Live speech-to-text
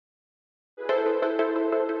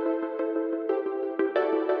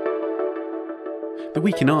The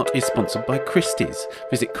Week in Art is sponsored by Christie's.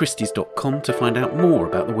 Visit christies.com to find out more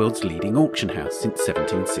about the world's leading auction house since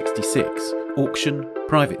 1766. Auction,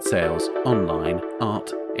 private sales, online,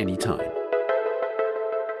 art, anytime.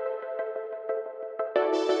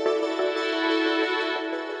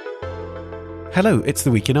 Hello, it's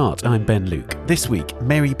The Week in Art. I'm Ben Luke. This week,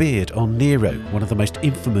 Mary Beard on Nero, one of the most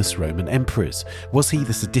infamous Roman emperors. Was he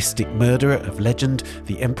the sadistic murderer of legend,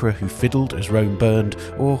 the emperor who fiddled as Rome burned,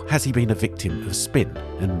 or has he been a victim of spin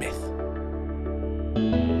and myth?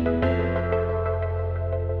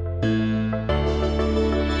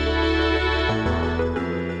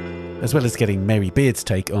 As well as getting Mary Beard's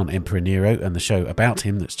take on Emperor Nero and the show about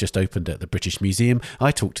him that's just opened at the British Museum,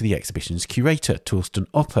 I talked to the exhibition's curator, Torsten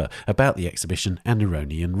Opper, about the exhibition and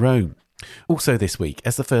Neronian Rome. Also this week,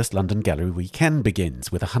 as the first London Gallery Weekend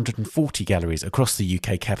begins, with 140 galleries across the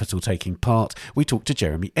UK capital taking part, we talked to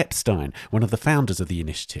Jeremy Epstein, one of the founders of the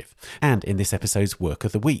initiative. And in this episode's Work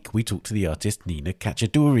of the Week, we talked to the artist Nina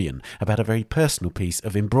Kachadurian about a very personal piece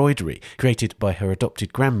of embroidery created by her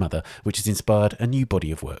adopted grandmother, which has inspired a new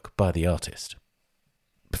body of work by the artist.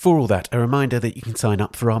 Before all that, a reminder that you can sign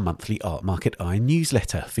up for our monthly Art Market Eye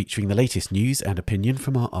newsletter, featuring the latest news and opinion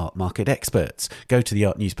from our art market experts. Go to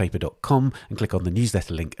theartnewspaper.com and click on the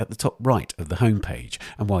newsletter link at the top right of the homepage.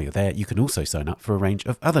 And while you're there, you can also sign up for a range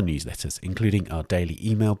of other newsletters, including our daily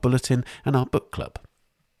email bulletin and our book club.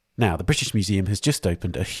 Now, the British Museum has just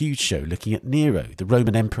opened a huge show looking at Nero, the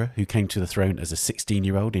Roman emperor who came to the throne as a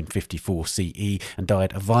 16-year-old in 54 CE and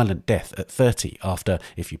died a violent death at 30 after,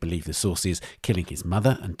 if you believe the sources, killing his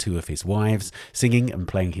mother and two of his wives, singing and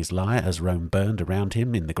playing his lyre as Rome burned around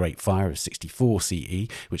him in the Great Fire of 64 CE,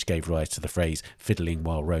 which gave rise to the phrase fiddling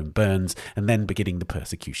while Rome burns, and then beginning the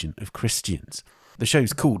persecution of Christians. The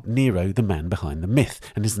show's called Nero, the Man Behind the Myth,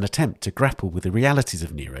 and is an attempt to grapple with the realities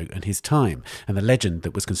of Nero and his time, and the legend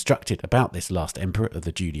that was constructed about this last emperor of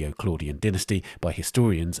the Julio-Claudian dynasty by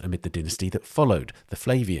historians amid the dynasty that followed, the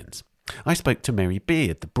Flavians. I spoke to Mary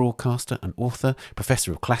Beard, the broadcaster and author,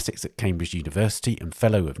 professor of classics at Cambridge University and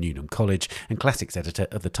fellow of Newnham College, and classics editor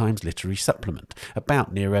of the Times Literary Supplement,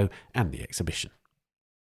 about Nero and the exhibition.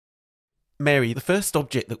 Mary, the first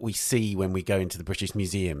object that we see when we go into the British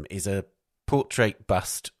Museum is a portrait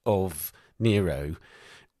bust of Nero,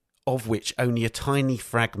 of which only a tiny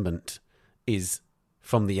fragment is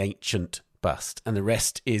from the ancient bust, and the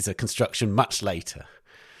rest is a construction much later.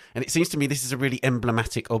 And it seems to me this is a really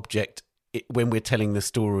emblematic object when we're telling the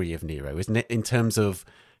story of Nero, isn't it? In terms of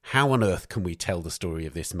how on earth can we tell the story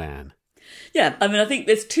of this man? Yeah, I mean, I think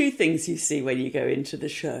there's two things you see when you go into the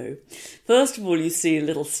show. First of all, you see a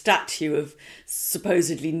little statue of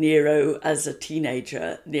supposedly Nero as a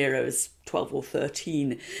teenager. Nero is 12 or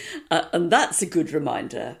 13. And that's a good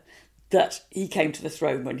reminder that he came to the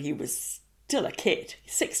throne when he was still a kid.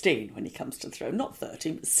 16 when he comes to the throne, not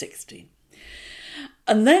 13, but 16.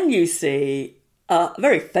 And then you see a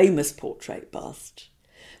very famous portrait bust,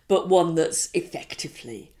 but one that's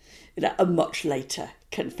effectively a much later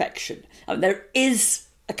confection. I mean, there is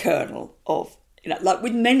a kernel of, like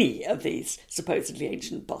with many of these supposedly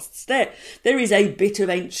ancient busts, there is a bit of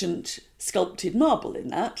ancient sculpted marble in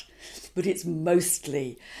that, but it's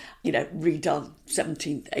mostly, redone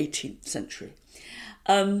 17th, 18th century.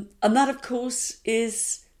 And that, of course,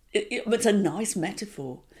 it's a nice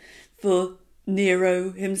metaphor for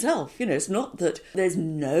Nero himself. It's not that there's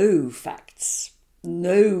no facts,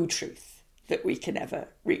 no truth that we can ever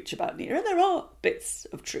reach about Nero. There are bits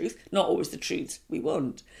of truth, not always the truths we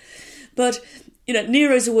want. But,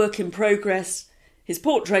 Nero's a work in progress. His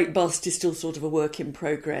portrait bust is still sort of a work in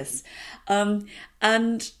progress.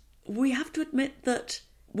 And we have to admit that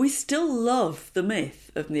we still love the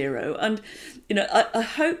myth of Nero. And, I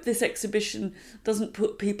hope this exhibition doesn't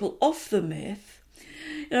put people off the myth,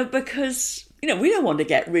 because we don't want to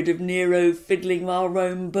get rid of Nero fiddling while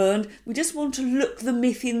Rome burned. We just want to look the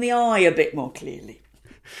myth in the eye a bit more clearly.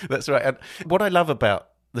 That's right. And what I love about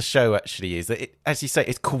the show actually is that, as you say,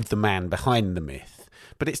 it's called The Man Behind the Myth.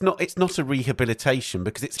 But it's not a rehabilitation,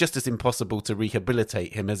 because it's just as impossible to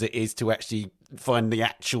rehabilitate him as it is to actually find the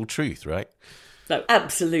actual truth, right? No,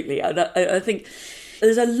 absolutely. I think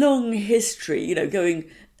there's a long history,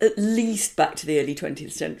 going at least back to the early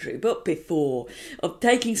 20th century, but before, of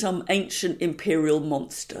taking some ancient imperial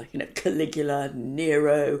monster, Caligula,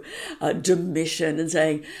 Nero, Domitian, and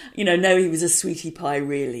saying, no, he was a sweetie pie,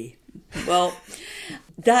 really. Well,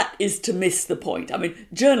 that is to miss the point. I mean,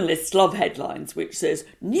 journalists love headlines which says,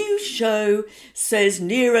 new show says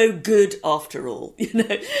Nero good after all,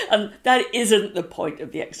 and that isn't the point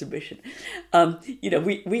of the exhibition.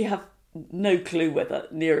 We have no clue whether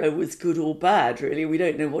Nero was good or bad, really. We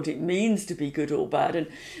don't know what it means to be good or bad, and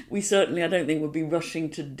we certainly, I don't think, would be rushing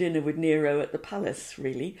to dinner with Nero at the palace,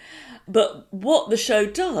 really. But what the show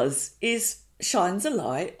does is shines a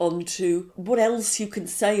light onto what else you can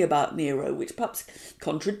say about Nero, which perhaps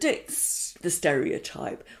contradicts the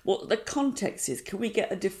stereotype, what the context is. Can we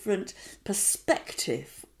get a different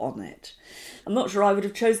perspective on it? I'm not sure I would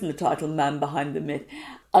have chosen the title Man Behind the Myth.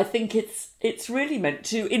 I think it's really meant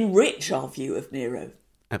to enrich our view of Nero.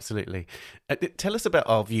 Absolutely. Tell us about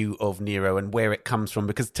our view of Nero and where it comes from,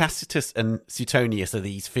 because Tacitus and Suetonius are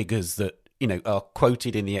these figures that, you know, are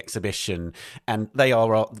quoted in the exhibition, and they're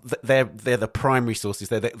the primary sources.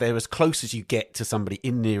 They're as close as you get to somebody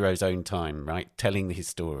in Nero's own time, right, telling his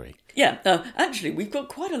story. Yeah, actually, we've got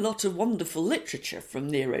quite a lot of wonderful literature from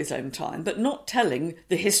Nero's own time, but not telling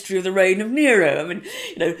the history of the reign of Nero. I mean,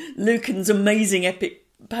 you know, Lucan's amazing epic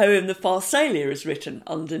poem The Pharsalia is written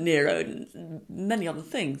under Nero and many other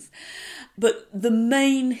things. But the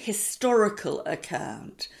main historical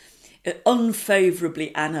account,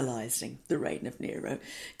 unfavourably analysing the reign of Nero,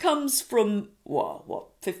 comes from,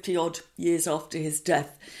 50-odd years after his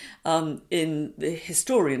death, in the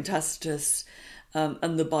historian Tacitus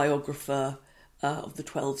and the biographer of the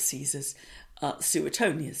 12 Caesars,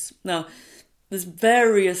 Suetonius. Now, there's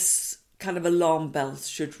various kind of alarm bells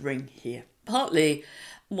should ring here. Partly,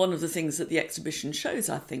 one of the things that the exhibition shows,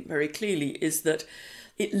 I think, very clearly is that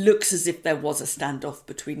it looks as if there was a standoff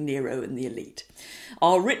between Nero and the elite.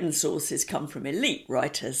 Our written sources come from elite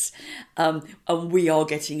writers, and we are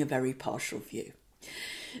getting a very partial view.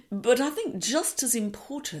 But I think just as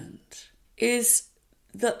important is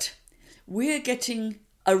that we're getting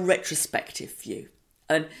a retrospective view.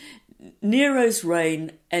 And Nero's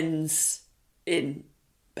reign ends in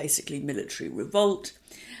basically military revolt.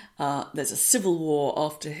 There's a civil war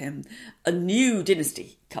after him. A new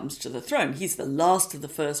dynasty comes to the throne. He's the last of the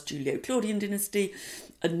first Julio-Claudian dynasty.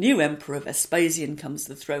 A new emperor, Vespasian, comes to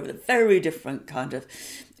the throne with a very different kind of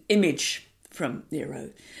image from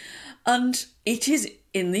Nero. And it is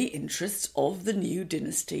in the interests of the new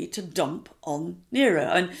dynasty to dump on Nero.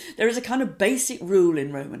 And there is a kind of basic rule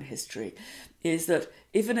in Roman history, is that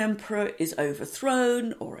if an emperor is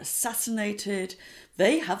overthrown or assassinated,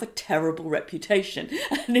 they have a terrible reputation.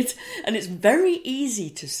 And it's very easy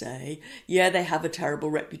to say, yeah, they have a terrible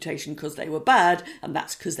reputation because they were bad, and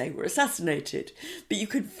that's because they were assassinated. But you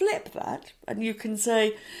could flip that, and you can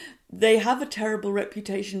say, they have a terrible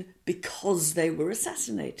reputation because they were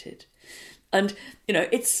assassinated. And, you know,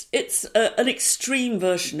 it's an extreme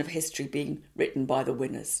version of history being written by the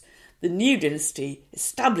winners. The new dynasty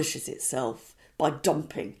establishes itself by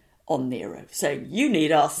dumping on Nero, saying, you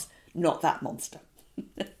need us, not that monster.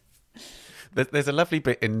 There's a lovely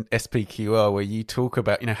bit in SPQR where you talk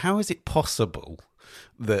about, you know, how is it possible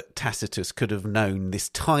that Tacitus could have known this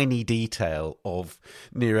tiny detail of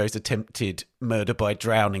Nero's attempted murder by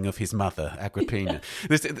drowning of his mother, Agrippina.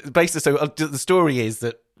 Yeah. The story is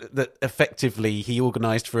that effectively he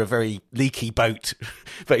organised for a very leaky boat,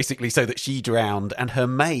 basically, so that she drowned, and her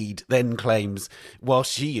maid then claims, while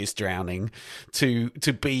she is drowning, to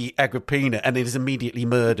be Agrippina, and is immediately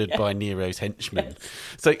murdered by Nero's henchmen. Yes.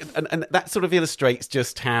 So, and that sort of illustrates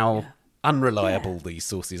just how unreliable these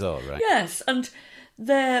sources are, right? Yes, and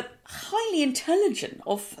they're highly intelligent,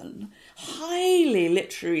 often highly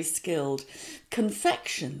literary skilled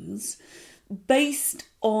confections based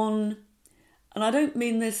on, and I don't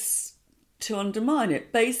mean this to undermine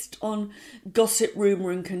it, based on gossip, rumour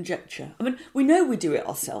and conjecture. I mean, we know we do it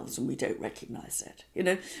ourselves and we don't recognise it. You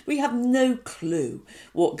know, we have no clue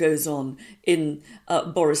what goes on in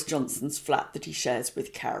Boris Johnson's flat that he shares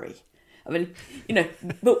with Carrie. I mean, you know,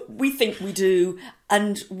 but we think we do,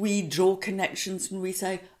 and we draw connections and we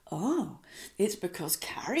say, oh, it's because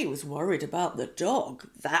Carrie was worried about the dog,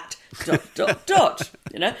 that ...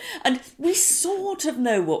 you know, and we sort of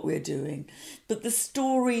know what we're doing, but the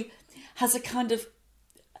story has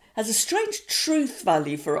a strange truth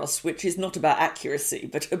value for us, which is not about accuracy,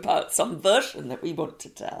 but about some version that we want to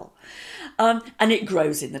tell. And it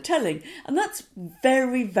grows in the telling. And that's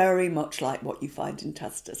very, very much like what you find in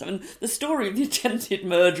Tacitus. I mean, the story of the attempted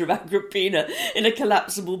murder of Agrippina in a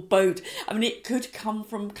collapsible boat, I mean, it could come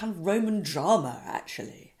from kind of Roman drama,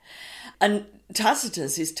 actually. And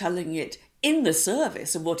Tacitus is telling it in the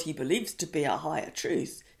service of what he believes to be a higher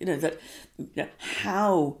truth. You know, that, you know,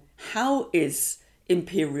 how is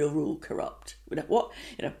imperial rule corrupt?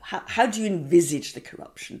 How do you envisage the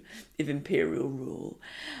corruption of imperial rule?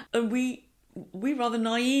 And we rather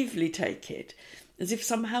naively take it as if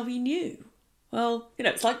somehow he knew. Well, you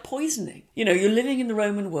know, it's like poisoning. You know, you're living in the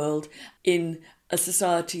Roman world in a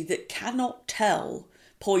society that cannot tell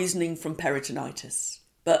poisoning from peritonitis.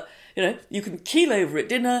 But, you can keel over at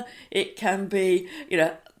dinner. It can be,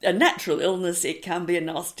 a natural illness. It can be a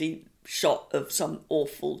nasty shot of some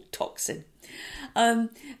awful toxin.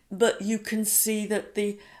 But you can see that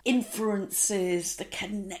the inferences, the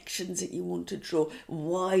connections that you want to draw.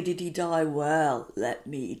 Why did he die? Well, let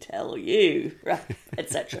me tell you, right,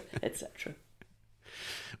 etc., etc.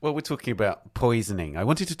 Well, we're talking about poisoning. I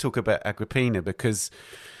wanted to talk about Agrippina because,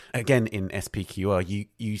 again, in SPQR,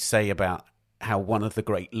 you say about how one of the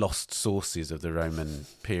great lost sources of the Roman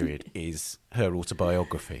period is her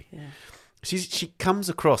autobiography. Yeah. She comes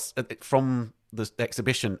across from the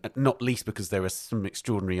exhibition, not least because there are some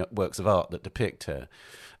extraordinary works of art that depict her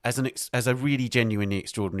as a really genuinely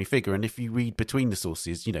extraordinary figure. And if you read between the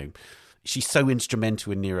sources, she's so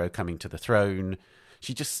instrumental in Nero coming to the throne.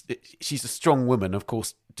 She's a strong woman, of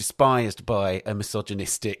course, despised by a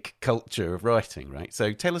misogynistic culture of writing, right?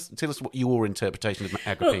 So tell us what your interpretation of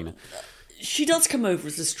Agrippina. Well, she does come over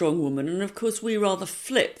as a strong woman, and of course we rather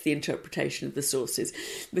flip the interpretation of the sources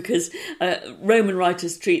because Roman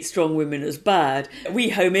writers treat strong women as bad. We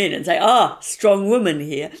home in and say, strong woman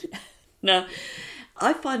here. Now,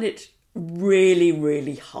 I find it really,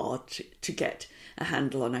 really hard to get a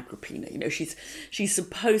handle on Agrippina. She's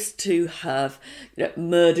supposed to have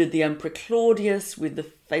murdered the Emperor Claudius with the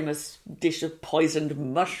famous dish of poisoned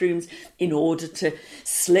mushrooms in order to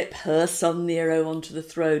slip her son Nero onto the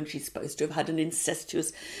throne. She's supposed to have had an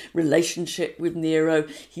incestuous relationship with Nero.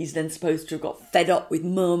 He's then supposed to have got fed up with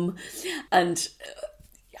Mum and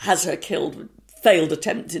has her killed. Failed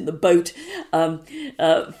attempt in the boat,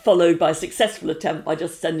 followed by a successful attempt by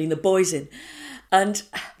just sending the boys in. And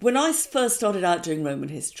when I first started out doing Roman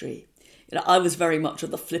history, I was very much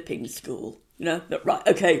of the flipping school. Right,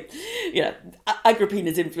 okay,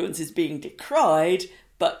 Agrippina's influence is being decried,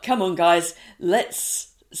 but come on, guys,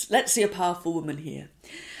 let's see a powerful woman here.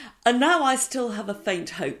 And now I still have a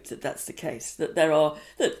faint hope that that's the case,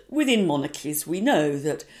 that within monarchies we know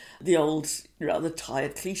that the old, rather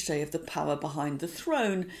tired cliche of the power behind the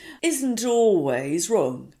throne isn't always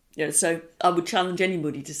wrong. So I would challenge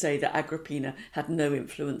anybody to say that Agrippina had no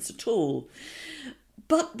influence at all.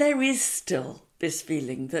 But there is still this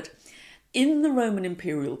feeling that in the Roman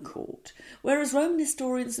imperial court, whereas Roman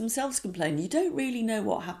historians themselves complain, you don't really know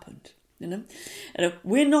what happened.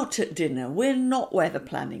 We're not at dinner. We're not where the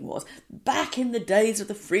planning was. Back in the days of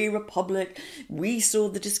the Free Republic, we saw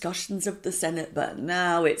the discussions of the Senate, but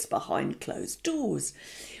now it's behind closed doors.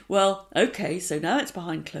 Well, okay, so now it's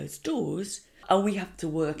behind closed doors, and we have to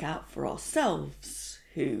work out for ourselves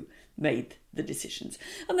who made the decisions.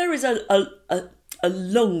 And there is a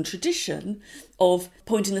long tradition of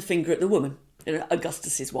pointing the finger at the woman.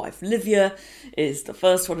 Augustus's wife, Livia, is the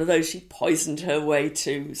first one of those. She poisoned her way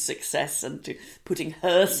to success and to putting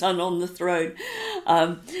her son on the throne.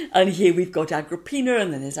 And here we've got Agrippina,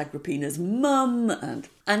 and then there's Agrippina's mum.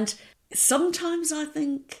 And sometimes I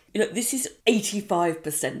think, this is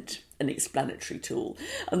 85% an explanatory tool.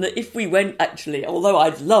 And that if we went actually, although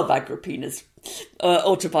I'd love Agrippina's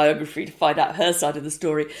autobiography to find out her side of the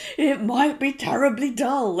story, it might be terribly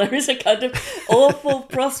dull. There is a kind of awful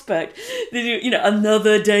prospect that,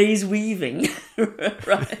 another day's weaving.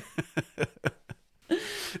 Right.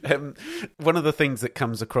 One of the things that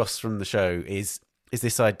comes across from the show is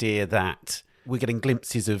this idea that we're getting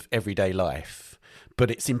glimpses of everyday life, but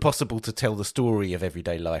it's impossible to tell the story of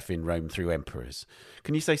everyday life in Rome through emperors.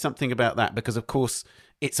 Can you say something about that? Because, of course,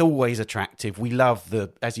 it's always attractive. We love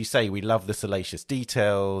as you say, we love the salacious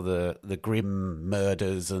detail, the grim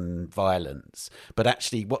murders and violence. But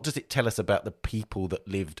actually, what does it tell us about the people that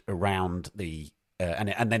lived around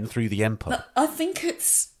and then through the empire? I think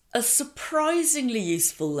it's a surprisingly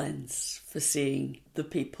useful lens for seeing the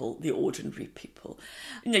people, the ordinary people.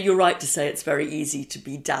 You're right to say it's very easy to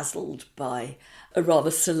be dazzled by a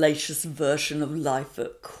rather salacious version of life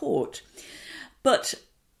at court. But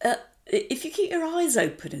if you keep your eyes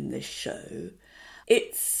open in this show,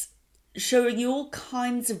 it's showing you all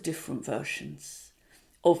kinds of different versions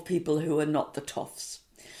of people who are not the toffs.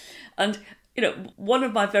 And, one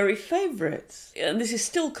of my very favourites, and this is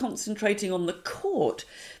still concentrating on the court,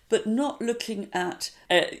 but not looking at,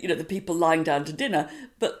 the people lying down to dinner,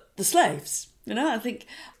 but the slaves. I think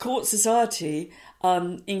court society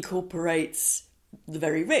incorporates the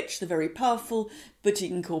very rich, the very powerful, but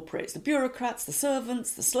it incorporates the bureaucrats, the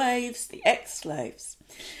servants, the slaves, the ex-slaves.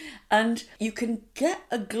 And you can get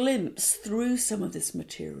a glimpse through some of this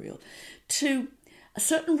material to a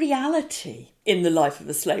certain reality in the life of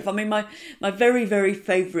a slave. I mean, my very, very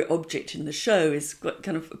favourite object in the show is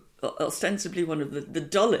kind of ostensibly one of the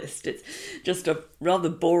dullest. It's just a rather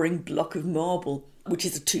boring block of marble which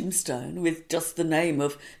is a tombstone with just the name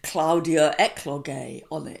of Claudia Eclogae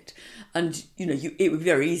on it. And, it would be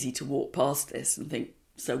very easy to walk past this and think,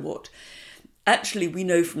 so what? Actually, we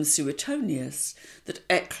know from Suetonius that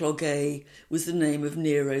Eclogae was the name of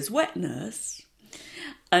Nero's wet nurse,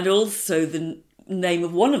 and also the name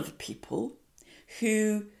of one of the people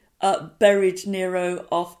who buried Nero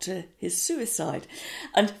after his suicide.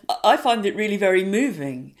 And I find it really very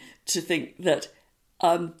moving to think that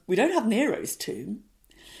we don't have Nero's tomb,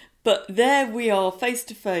 but there we are face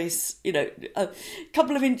to face, a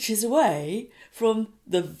couple of inches away from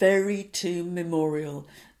the very tomb memorial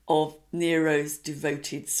of Nero's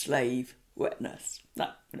devoted slave wet nurse.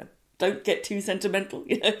 Now, don't get too sentimental.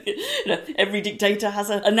 Every dictator has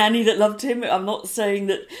a nanny that loved him. I'm not saying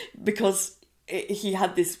that because he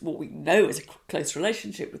had this, what we know is a close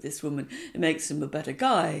relationship with this woman, it makes him a better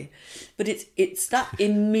guy. But it's that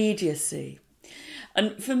immediacy.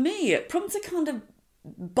 And for me, it prompts a kind of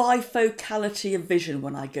bifocality of vision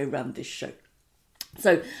when I go round this show.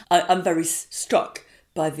 So I'm very struck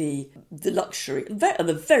by the luxury and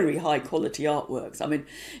the very high quality artworks. I mean,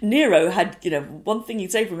 Nero had, one thing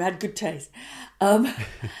you'd say from him, had good taste.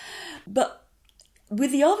 But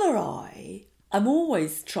with the other eye, I'm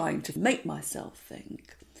always trying to make myself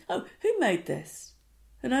think, oh, who made this?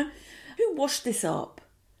 Who washed this up?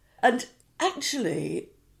 And actually,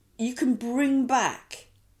 you can bring back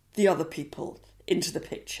the other people into the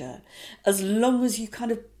picture as long as you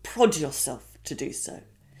kind of prod yourself to do so.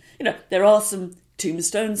 There are some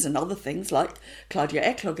tombstones and other things like Claudia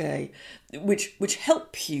Eclogae which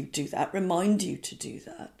help you do that, remind you to do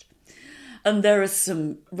that. And there are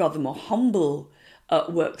some rather more humble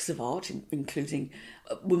works of art, including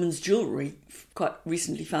women's jewellery, quite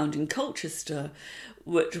recently found in Colchester,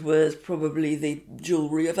 which was probably the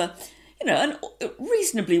jewellery of a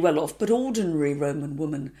reasonably well-off but ordinary Roman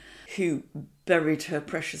woman who buried her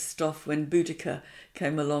precious stuff when Boudica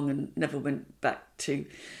came along and never went back to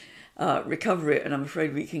recover it, and I'm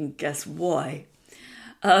afraid we can guess why.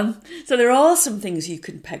 So there are some things you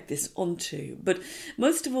can peg this onto, but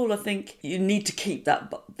most of all I think you need to keep that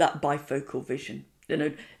bifocal vision.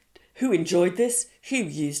 Who enjoyed this, who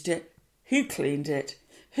used it, who cleaned it,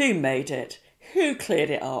 who made it, who cleared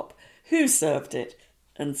it up, who served it,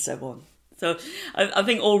 and so on. So I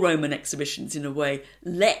think all Roman exhibitions, in a way,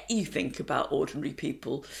 let you think about ordinary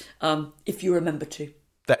people if you remember to.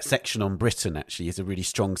 That section on Britain actually is a really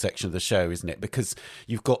strong section of the show, isn't it? Because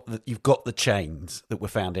you've got the chains that were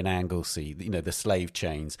found in Anglesey, the slave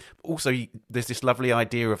chains. Also, there's this lovely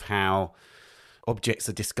idea of how objects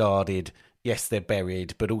are discarded. Yes, they're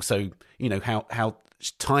buried, but also, how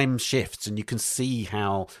time shifts, and you can see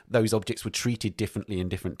how those objects were treated differently in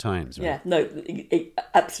different times. Right? Yeah, no,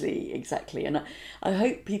 absolutely, exactly. And I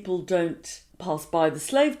hope people don't pass by the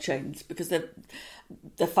slave chains because they're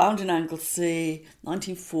found in Anglesey,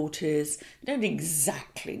 1940s. We don't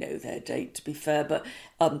exactly know their date, to be fair, but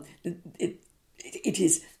it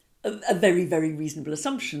is a very, very reasonable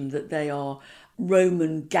assumption that they are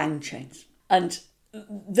Roman gang chains. And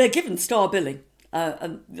they're given star billing.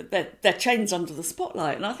 And they're chains under the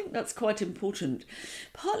spotlight. And I think that's quite important,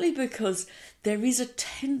 partly because there is a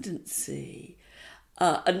tendency,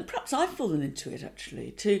 and perhaps I've fallen into it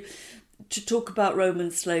actually, to talk about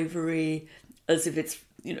Roman slavery as if it's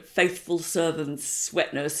faithful servants,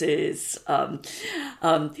 wet nurses,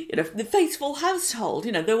 the faithful household,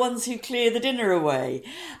 the ones who clear the dinner away.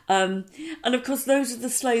 And of course, those are the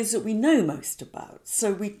slaves that we know most about.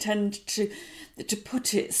 So we tend to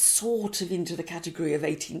put it sort of into the category of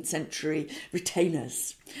 18th century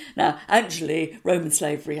retainers. Now, actually, Roman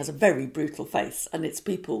slavery has a very brutal face, and it's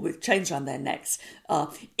people with chains around their necks,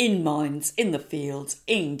 in mines, in the fields,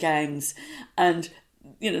 in gangs, and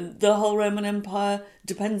the whole Roman Empire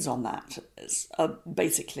depends on that,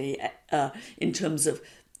 basically, in terms of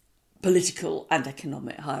political and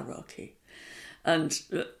economic hierarchy. And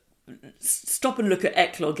stop and look at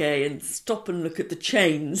Eclogae and stop and look at the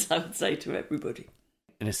chains, I would say to everybody.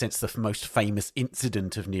 In a sense, the most famous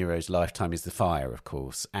incident of Nero's lifetime is the fire, of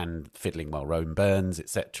course, and fiddling while Rome burns,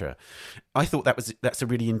 etc. I thought that's a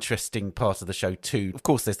really interesting part of the show too. Of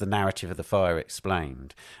course, there's the narrative of the fire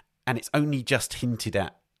explained, and it's only just hinted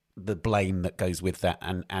at the blame that goes with that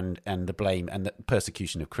and the blame and the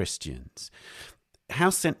persecution of Christians.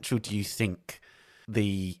 How central do you think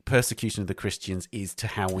the persecution of the Christians is to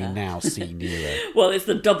how we now see Nero? Well, it's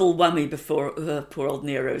the double whammy before poor old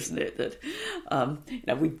Nero, isn't it?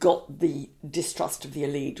 That we've got the distrust of the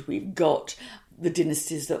elite, we've got the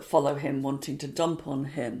dynasties that follow him wanting to dump on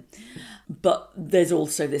him, but there's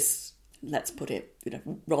also this, let's put it,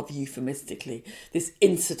 rather euphemistically, this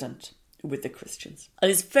incident with the Christians.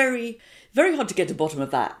 And it's very, very hard to get to the bottom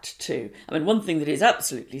of that too. I mean, one thing that is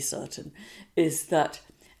absolutely certain is that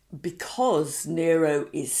because Nero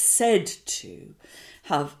is said to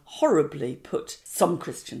have horribly put some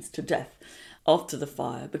Christians to death after the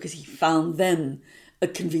fire because he found them a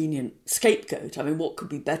convenient scapegoat. I mean, what could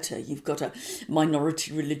be better? You've got a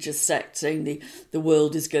minority religious sect saying the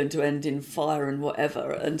world is going to end in fire and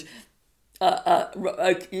whatever, and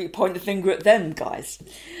you point the finger at them, guys.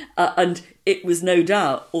 And it was no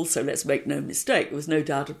doubt, also, let's make no mistake, it was no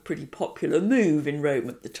doubt a pretty popular move in Rome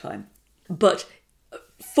at the time. But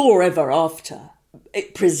forever after,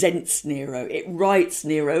 it presents Nero, it writes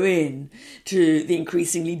Nero in to the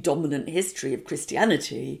increasingly dominant history of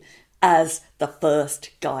Christianity as the first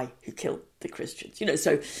guy who killed the Christians.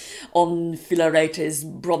 So on Filarete's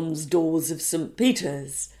bronze doors of St.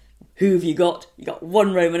 Peter's, who have you got? You got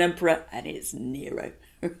one Roman emperor, and it's Nero.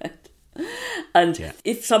 Right? And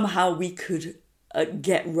if somehow we could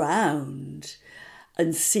get round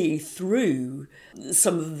and see through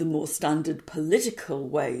some of the more standard political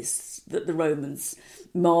ways that the Romans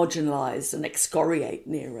marginalise and excoriate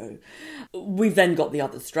Nero, we've then got the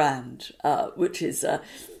other strand, which is a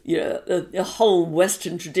whole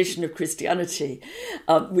Western tradition of Christianity,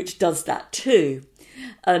 which does that too.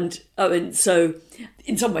 And I mean, so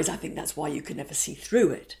in some ways, I think that's why you can never see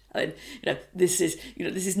through it. I mean, this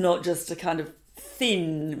is not just a kind of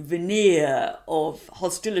thin veneer of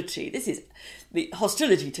hostility. This is the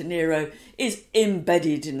hostility to Nero is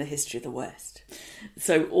embedded in the history of the West.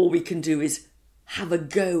 So all we can do is have a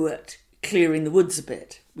go at clearing the woods a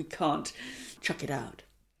bit. We can't chuck it out.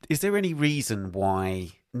 Is there any reason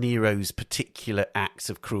why Nero's particular acts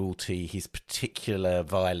of cruelty, his particular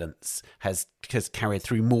violence, has carried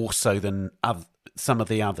through more so than some of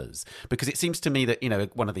the others? Because it seems to me that,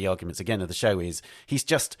 one of the arguments, again, of the show is he's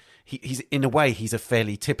in a way, he's a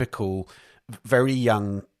fairly typical, very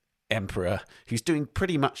young emperor who's doing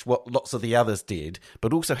pretty much what lots of the others did,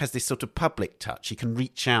 but also has this sort of public touch. He can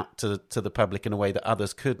reach out to the public in a way that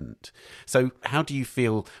others couldn't. So how do you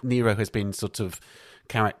feel Nero has been sort of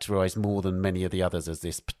characterised more than many of the others as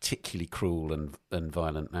this particularly cruel and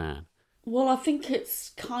violent man? Well, I think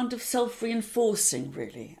it's kind of self-reinforcing,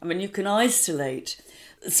 really. I mean, you can isolate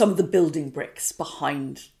some of the building bricks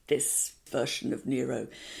behind this version of Nero,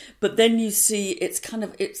 but then you see it's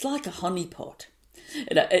like a honeypot.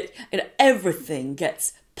 Everything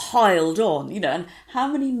gets piled on, and how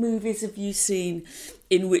many movies have you seen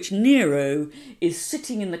in which Nero is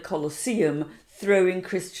sitting in the Colosseum throwing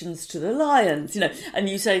Christians to the lions, and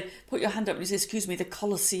you say, put your hand up and you say, excuse me, the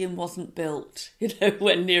Colosseum wasn't built,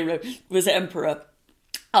 when Nero was emperor.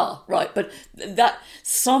 Ah, right, but that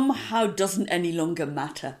somehow doesn't any longer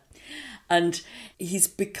matter. And he's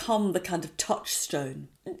become the kind of touchstone,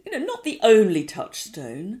 not the only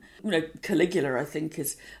touchstone. Caligula, I think,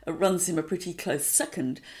 runs him a pretty close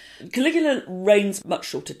second. Caligula reigns much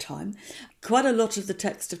shorter time. Quite a lot of the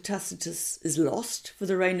text of Tacitus is lost for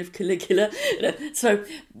the reign of Caligula. So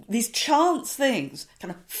these chance things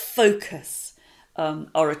kind of focus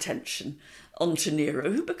our attention onto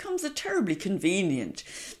Nero, who becomes a terribly convenient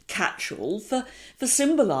catch-all for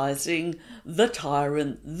symbolising the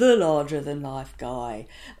tyrant, the larger-than-life guy,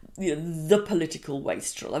 the political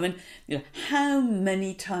wastrel. I mean, how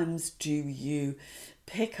many times do you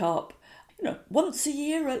pick up, once a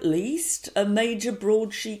year at least, a major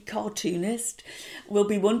broadsheet cartoonist will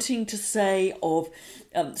be wanting to say of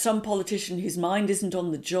some politician whose mind isn't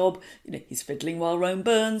on the job, he's fiddling while Rome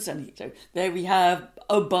burns, and there we have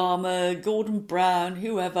Obama, Gordon Brown,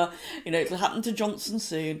 whoever, it'll happen to Johnson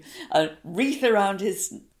soon, a wreath around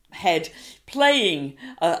his head, playing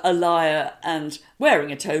a lyre and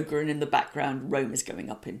wearing a toga, and in the background Rome is going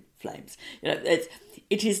up in flames.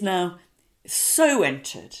 It is now so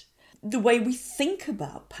entered the way we think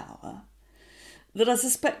about power that I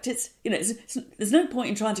suspect there's no point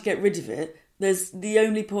in trying to get rid of it. The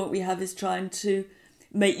only point we have is trying to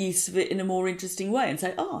make use of it in a more interesting way and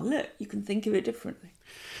say, look, you can think of it differently.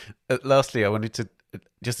 Lastly, I wanted to,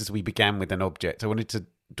 just as we began with an object, I wanted to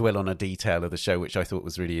dwell on a detail of the show which I thought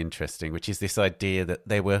was really interesting, which is this idea that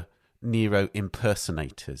there were Nero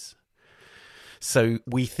impersonators. So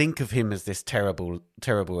we think of him as this terrible,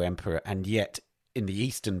 terrible emperor, and yet in the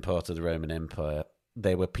eastern part of the Roman Empire,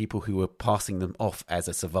 there were people who were passing them off as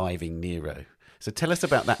a surviving Nero. So tell us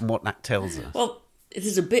about that and what that tells us. Well, it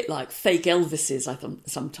is a bit like fake Elvises, I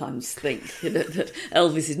sometimes think, that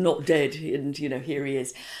Elvis is not dead and, here he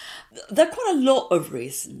is. There are quite a lot of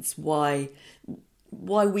reasons why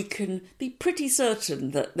we can be pretty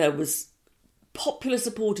certain that there was popular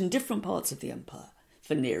support in different parts of the empire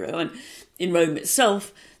for Nero. And in Rome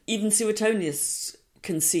itself, even Suetonius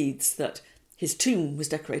concedes that his tomb was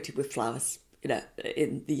decorated with flowers,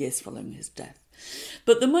 in the years following his death.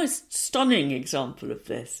 But the most stunning example of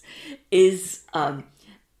this is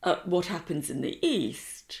what happens in the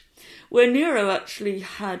East, where Nero actually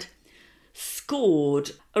had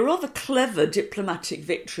scored a rather clever diplomatic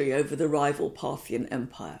victory over the rival Parthian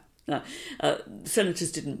Empire. Now,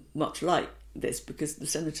 senators didn't much like this because the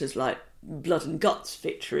senators like blood and guts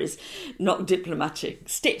victories, not diplomatic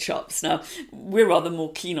stitch-ups. Now, we're rather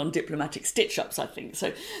more keen on diplomatic stitch-ups, I think.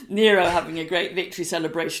 So Nero having a great victory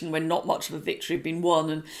celebration when not much of a victory had been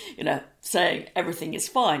won and, saying everything is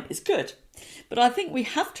fine is good. But I think we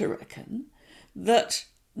have to reckon that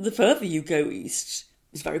the further you go east,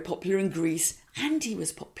 he was very popular in Greece, and he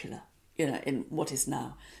was popular, in what is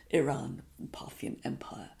now Iran, Parthian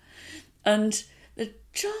Empire. And there are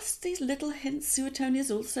just these little hints.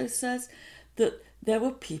 Suetonius also says that there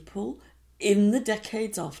were people in the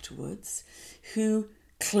decades afterwards who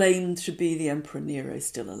claimed to be the Emperor Nero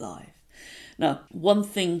still alive. Now, one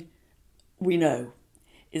thing we know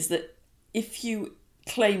is that if you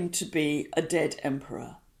claim to be a dead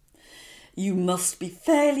emperor, you must be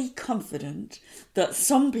fairly confident that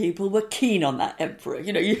some people were keen on that emperor.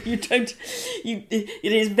 It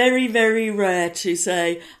is very, very rare to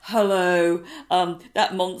say, hello,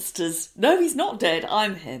 that monster's, no, he's not dead,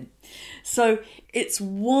 I'm him. So it's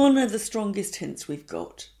one of the strongest hints we've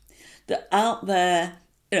got that out there,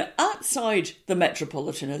 outside the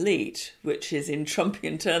metropolitan elite, which is in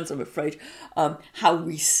Trumpian terms, I'm afraid, how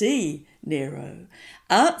we see Nero,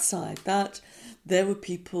 outside that, there were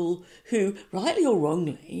people who, rightly or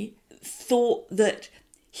wrongly, thought that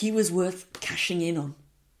he was worth cashing in on,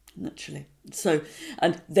 naturally. So,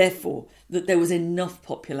 and therefore, that there was enough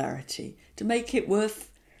popularity to make it worth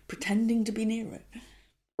pretending to be Nero.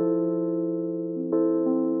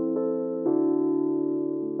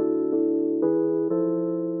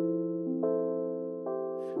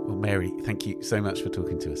 Well, Mary, thank you so much for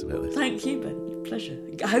talking to us about this. Thank you, Ben. Pleasure.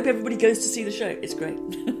 I hope everybody goes to see the show. It's great.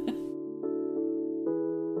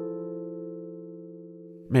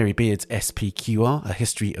 Mary Beard's SPQR, A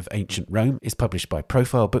History of Ancient Rome, is published by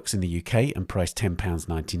Profile Books in the UK and priced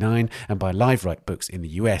 £10.99 and by Livewrite Books in the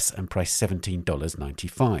US and priced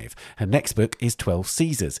 $17.95. Her next book is 12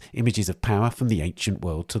 Caesars, Images of Power from the Ancient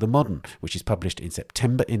World to the Modern, which is published in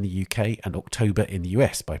September in the UK and October in the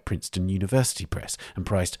US by Princeton University Press and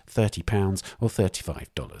priced £30 or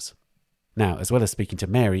 $35. Now, as well as speaking to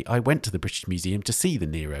Mary, I went to the British Museum to see the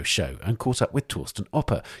Nero show and caught up with Torsten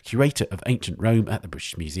Opper, curator of ancient Rome at the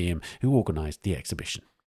British Museum, who organised the exhibition.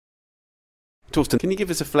 Torsten, can you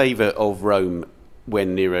give us a flavour of Rome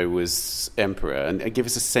when Nero was emperor and give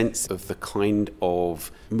us a sense of the kind of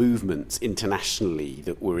movements internationally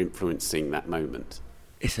that were influencing that moment?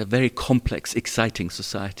 It's a very complex, exciting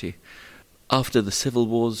society. After the civil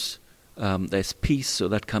wars, there's peace, so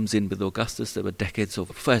that comes in with Augustus. There were decades of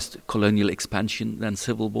first colonial expansion, then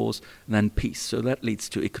civil wars, and then peace. So that leads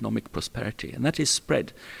to economic prosperity, and that is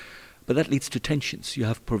spread. But that leads to tensions. You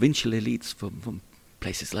have provincial elites from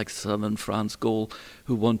places like southern France, Gaul,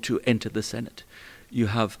 who want to enter the Senate. You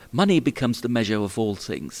have money becomes the measure of all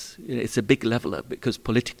things. It's a big leveler because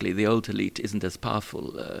politically the old elite isn't as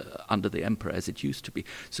powerful under the emperor as it used to be.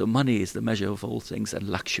 So money is the measure of all things, and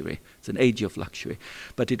luxury. It's an age of luxury.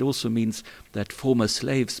 But it also means that former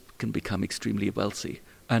slaves can become extremely wealthy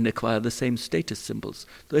and acquire the same status symbols.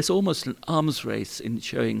 There's almost an arms race in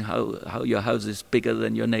showing how your house is bigger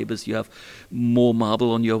than your neighbours. You have more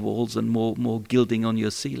marble on your walls and more gilding on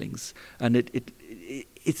your ceilings. And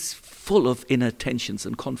it's full of inner tensions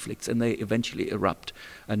and conflicts, and they eventually erupt.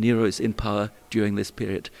 And Nero is in power during this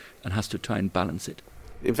period and has to try and balance it.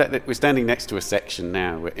 In fact, we're standing next to a section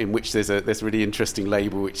now in which there's a really interesting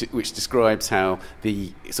label which describes how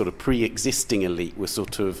the sort of pre-existing elite was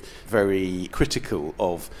sort of very critical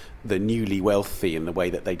of the newly wealthy and the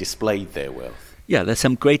way that they displayed their wealth. Yeah, there's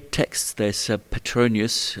some great texts. There's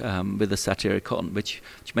Petronius with the Satyricon, which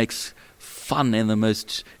makes fun in the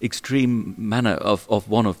most extreme manner of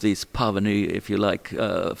one of these parvenu, if you like,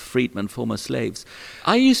 freedmen, former slaves.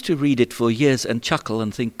 I used to read it for years and chuckle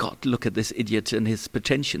and think, God, look at this idiot and his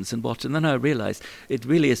pretensions and what. And then I realized it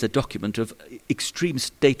really is a document of extreme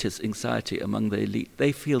status anxiety among the elite.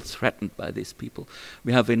 They feel threatened by these people.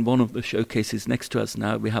 We have in one of the showcases next to us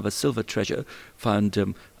now, we have a silver treasure found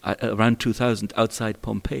around 2000 outside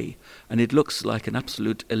Pompeii. And it looks like an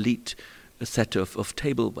absolute elite a set of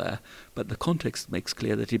tableware, but the context makes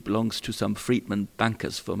clear that it belongs to some freedmen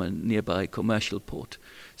bankers from a nearby commercial port.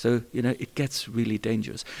 So, it gets really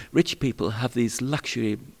dangerous. Rich people have these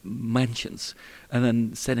luxury mansions, and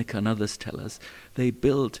then Seneca and others tell us they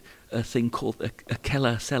build a thing called a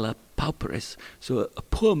cella cella pauperis, so a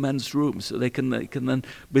poor man's room, so they can then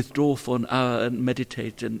withdraw for an hour and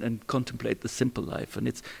meditate and contemplate the simple life, and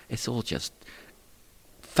it's all just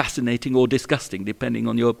fascinating or disgusting, depending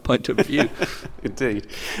on your point of view. Indeed.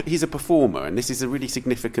 He's a performer, and this is a really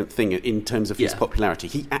significant thing in terms of his popularity.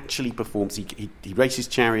 He actually performs, he races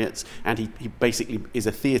chariots, and he basically is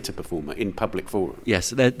a theatre performer in public forums.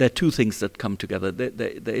 Yes, there are two things that come together.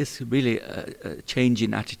 There is really a change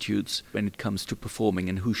in attitudes when it comes to performing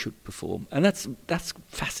and who should perform. And that's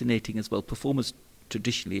fascinating as well. Performers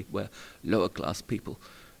traditionally were lower class people,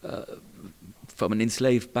 from an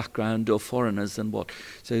enslaved background or foreigners and what.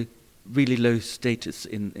 So really low status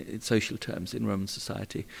in social terms in Roman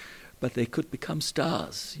society. But they could become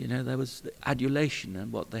stars. There was adulation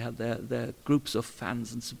and what. They had their groups of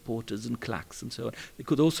fans and supporters and claques and so on. They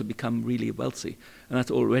could also become really wealthy. And that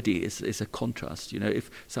already is a contrast. If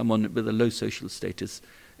someone with a low social status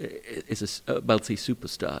is a wealthy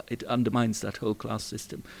superstar, it undermines that whole class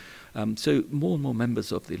system. So more and more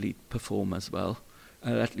members of the elite perform as well.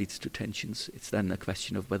 That leads to tensions. It's then a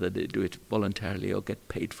question of whether they do it voluntarily or get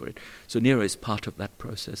paid for it. So Nero is part of that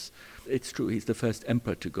process. It's true, he's the first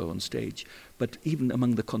emperor to go on stage. But even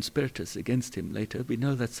among the conspirators against him later, we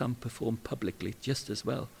know that some perform publicly just as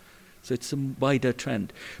well. So it's a wider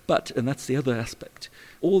trend. But, and that's the other aspect,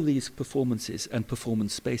 all these performances and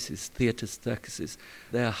performance spaces, theatres, circuses,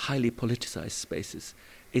 they are highly politicized spaces.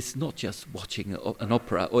 It's not just watching an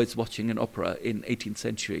opera, or it's watching an opera in 18th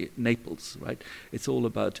century Naples, right? It's all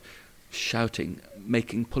about shouting,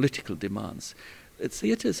 making political demands.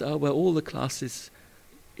 Theatres are where all the classes,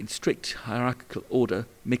 in strict hierarchical order,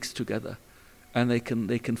 mix together, and they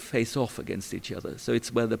can face off against each other. So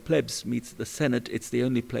it's where the plebs meets the Senate. It's the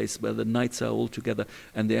only place where the knights are all together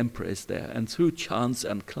and the emperor is there. And through chants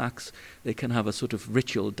and claques, they can have a sort of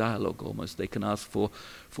ritual dialogue almost. They can ask for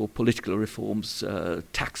political reforms,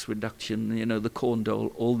 tax reduction, the corn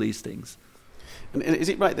dole, all these things. And is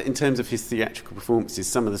it right that in terms of his theatrical performances,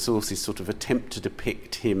 some of the sources sort of attempt to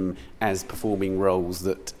depict him as performing roles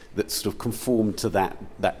that sort of conform to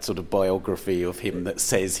that sort of biography of him that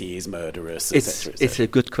says he is murderous, etc.? It's a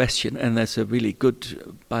good question, and there's a really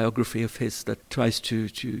good biography of his that tries to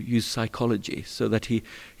use psychology, so that he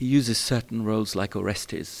uses certain roles like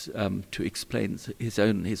Orestes to explain his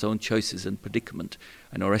own choices and predicament.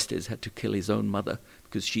 And Orestes had to kill his own mother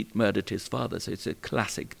because she'd murdered his father. So it's a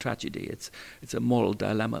classic tragedy. It's a moral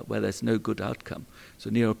dilemma where there's no good outcome. So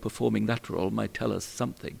Nero performing that role might tell us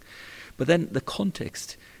something. But then the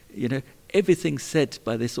context, everything said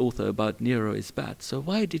by this author about Nero is bad. So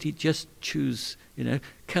why did he just choose,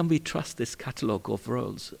 can we trust this catalogue of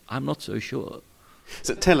roles? I'm not so sure.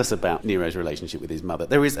 So tell us about Nero's relationship with his mother.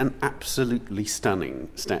 There is an absolutely stunning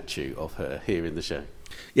statue of her here in the show.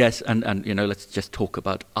 Yes, and let's just talk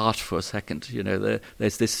about art for a second.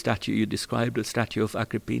 There's this statue you described, a statue of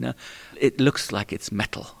Agrippina. It looks like it's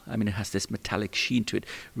metal. I mean, it has this metallic sheen to it,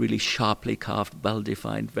 really sharply carved,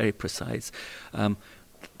 well-defined, very precise.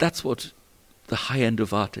 That's what the high end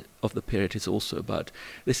of art of the period is also about.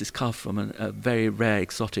 This is carved from a very rare,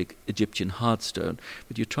 exotic Egyptian hardstone,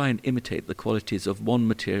 but you try and imitate the qualities of one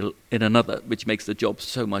material in another, which makes the job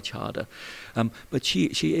so much harder. But she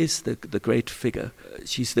is the great figure.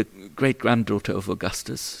 She's the great-granddaughter of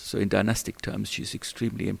Augustus, so in dynastic terms she's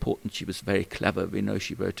extremely important. She was very clever. We know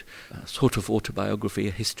she wrote a sort of autobiography,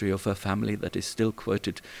 a history of her family that is still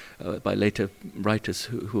quoted by later writers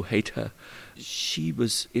who hate her. She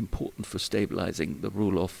was important for stabilizing the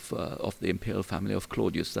rule of the imperial family of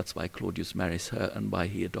Claudius. That's why Claudius marries her and why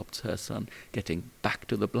he adopts her son. Getting back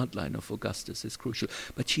to the bloodline of Augustus is crucial.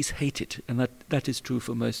 But she's hated, and that is true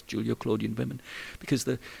for most Julio-Claudian women, because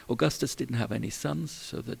Augustus didn't have any sons,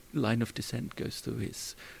 so the line of descent goes through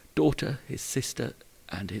his daughter, his sister,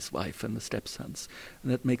 and his wife and the stepsons.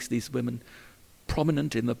 And that makes these women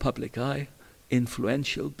prominent in the public eye,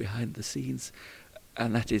 influential behind the scenes,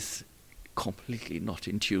 and that is completely not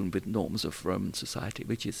in tune with norms of Roman society,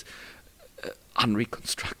 which is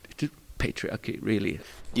unreconstructed patriarchy, really.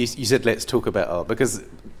 You said let's talk about art, because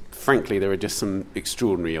frankly there are just some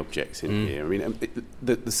extraordinary objects in here. I mean,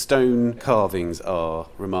 the stone carvings are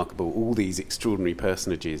remarkable. All these extraordinary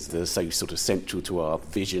personages that are so sort of central to our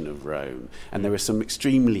vision of Rome, and there are some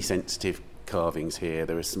extremely sensitive carvings here.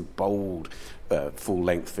 There are some bold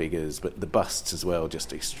full-length figures, but the busts as well,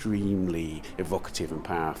 just extremely evocative and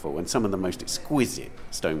powerful, and some of the most exquisite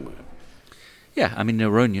stonework. Yeah, I mean,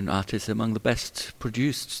 Neronian art is among the best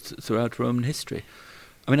produced throughout Roman history.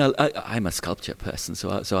 I mean, I'm a sculpture person, so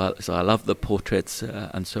I love the portraits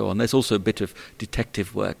and so on. There's also a bit of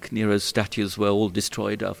detective work. Nero's statues were all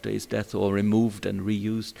destroyed after his death or removed and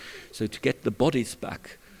reused. So to get the bodies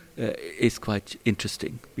back is quite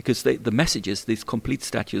interesting, because the messages these complete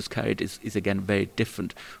statues carried is again very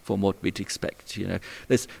different from what we'd expect. You know,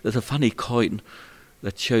 there's a funny coin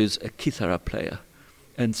that shows a kithara player,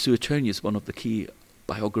 and Suetonius, one of the key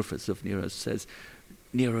biographers of Nero, says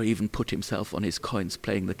Nero even put himself on his coins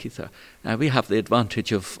playing the kithara. Now we have the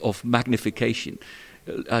advantage of magnification.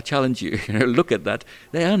 I challenge you, look at that.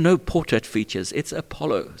 There are no portrait features. It's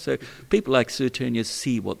Apollo. So people like Suetonius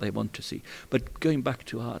see what they want to see. But going back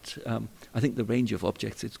to art, I think the range of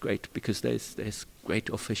objects is great, because there's great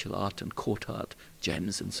official art and court art,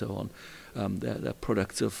 gems and so on. They're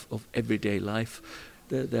products of everyday life.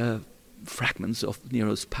 They're fragments of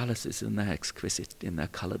Nero's palaces, and they're exquisite in their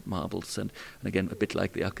coloured marbles. And again, a bit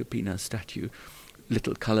like the Agrippina statue,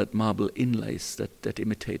 little coloured marble inlays that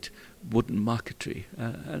imitate wooden marquetry,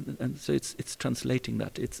 and so it's translating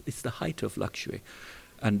that. It's the height of luxury,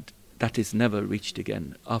 and that is never reached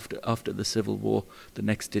again. After the Civil War, the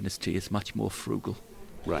next dynasty is much more frugal.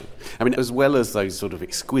 Right. I mean, as well as those sort of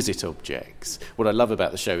exquisite objects, what I love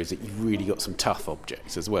about the show is that you've really got some tough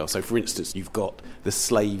objects as well. So, for instance, you've got the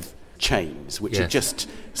slave chains, which are just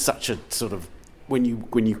such a sort of, when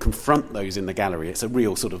you confront those in the gallery, it's a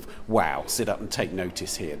real sort of, wow, sit up and take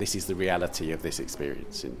notice here. This is the reality of this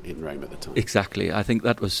experience in Rome at the time. Exactly. I think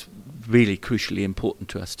that was really crucially important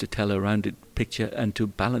to us, to tell a rounded picture and to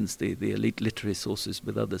balance the elite literary sources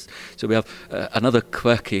with others. So we have another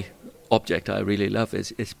quirky object I really love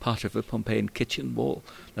is part of a Pompeian kitchen wall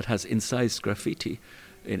that has incised graffiti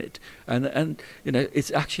in it, and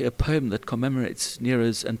it's actually a poem that commemorates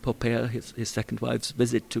Nero's and Poppaea, his second wife's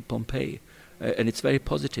visit to Pompeii. And it's very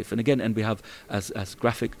positive. And again, we have as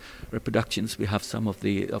graphic reproductions, we have some of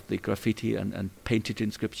the graffiti and painted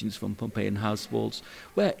inscriptions from Pompeian house walls,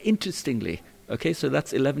 where interestingly, so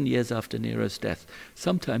that's 11 years after Nero's death,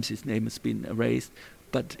 sometimes his name has been erased,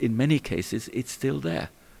 but in many cases it's still there.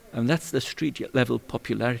 And that's the street level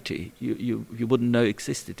popularity you wouldn't know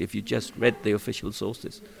existed if you just read the official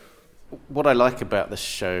sources. What I like about the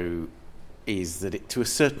show is that it to a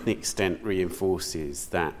certain extent reinforces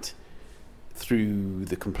that through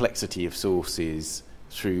the complexity of sources,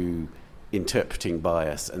 through interpreting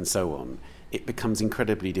bias and so on, it becomes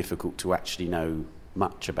incredibly difficult to actually know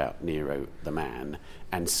much about Nero the man,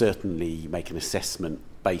 and certainly make an assessment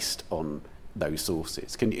based on those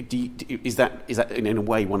sources. Is that in a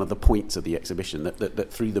way one of the points of the exhibition,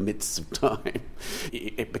 that through the midst of time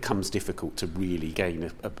it becomes difficult to really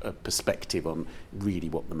gain a perspective on really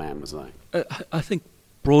what the man was like? I think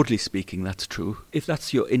broadly speaking that's true. If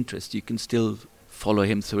that's your interest, you can still follow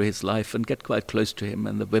him through his life and get quite close to him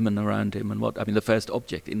and the women around him and the first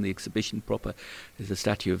object in the exhibition proper is a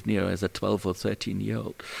statue of Nero as a 12 or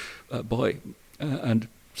 13-year-old boy, and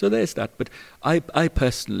so there's that. But I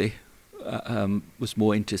personally was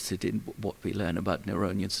more interested in what we learn about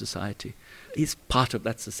Neronian society. He's part of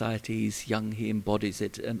that society, he's young, he embodies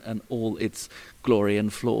it, and all its glory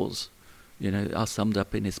and flaws, are summed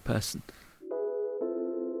up in his person.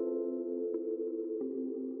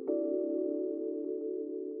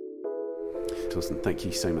 Torsten, thank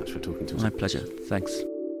you so much for talking to us. My pleasure, thanks.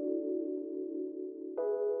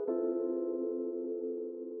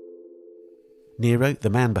 Nero, the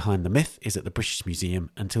man behind the myth, is at the British Museum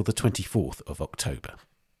until the 24th of October.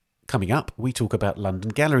 Coming up, we talk about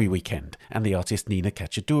London Gallery Weekend, and the artist Nina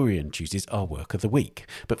Kachadurian chooses our work of the week.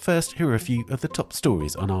 But first, here are a few of the top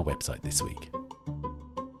stories on our website this week.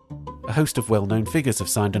 A host of well-known figures have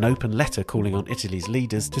signed an open letter calling on Italy's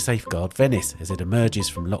leaders to safeguard Venice as it emerges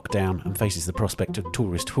from lockdown and faces the prospect of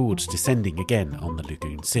tourist hordes descending again on the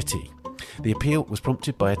lagoon city. The appeal was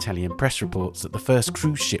prompted by Italian press reports that the first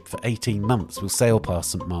cruise ship for 18 months will sail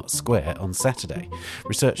past St Mark's Square on Saturday.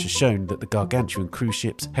 Research has shown that the gargantuan cruise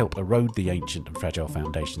ships help erode the ancient and fragile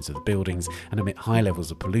foundations of the buildings and emit high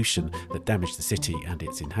levels of pollution that damage the city and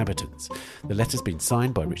its inhabitants. The letter's been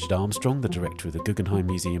signed by Richard Armstrong, the director of the Guggenheim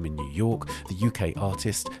Museum in New York, the UK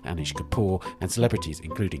artist Anish Kapoor, and celebrities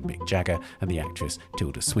including Mick Jagger and the actress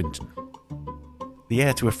Tilda Swinton. The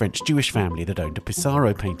heir to a French Jewish family that owned a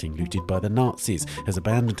Pissarro painting looted by the Nazis has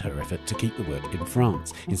abandoned her effort to keep the work in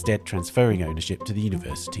France, instead transferring ownership to the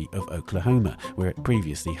University of Oklahoma, where it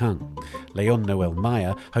previously hung. Leon Noel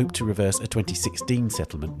Meyer hoped to reverse a 2016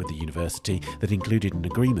 settlement with the university that included an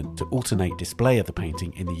agreement to alternate display of the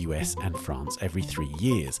painting in the US and France every 3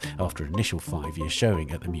 years, after an initial 5-year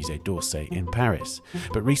showing at the Musée d'Orsay in Paris.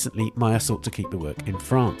 But recently, Meyer sought to keep the work in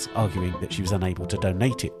France, arguing that she was unable to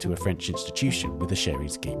donate it to a French institution with a sharing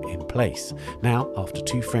scheme in place. Now, after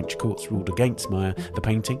 2 French courts ruled against Meyer, the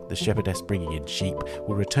painting, The Shepherdess Bringing in Sheep,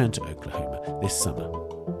 will return to Oklahoma this summer.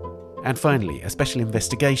 And finally, a special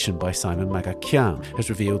investigation by Simon Magakian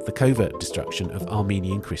has revealed the covert destruction of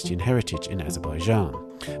Armenian Christian heritage in Azerbaijan.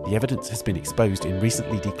 The evidence has been exposed in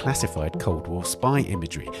recently declassified Cold War spy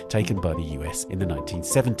imagery taken by the US in the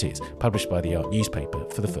 1970s, published by the art newspaper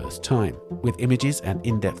for the first time. With images and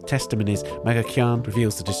in-depth testimonies, Magakian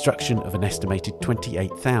reveals the destruction of an estimated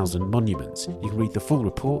 28,000 monuments. You can read the full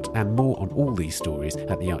report and more on all these stories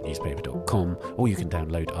at theartnewspaper.com, or you can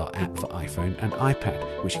download our app for iPhone and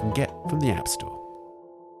iPad, which you can get from the App Store.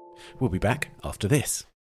 We'll be back after this.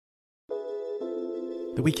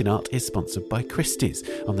 The Week in Art is sponsored by Christie's.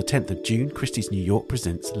 On the 10th of June, Christie's New York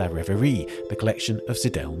presents La Rêverie, the collection of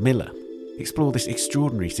Sidell Miller. Explore this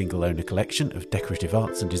extraordinary single-owner collection of decorative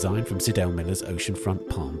arts and design from Sidell Miller's oceanfront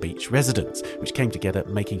Palm Beach residence, which came together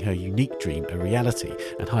making her unique dream a reality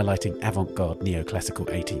and highlighting avant-garde neoclassical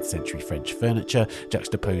 18th century French furniture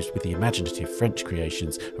juxtaposed with the imaginative French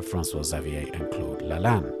creations of François Xavier and Claude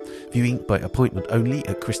Lalanne. Viewing by appointment only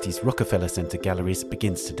at Christie's Rockefeller Center Galleries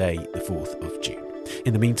begins today, the 4th of June.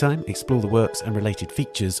 In the meantime, explore the works and related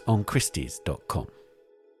features on christies.com.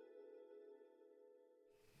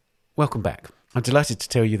 Welcome back. I'm delighted to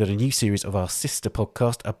tell you that a new series of our sister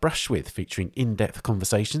podcast, A Brush With, featuring in-depth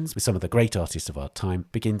conversations with some of the great artists of our time,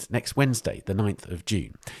 begins next Wednesday, the 9th of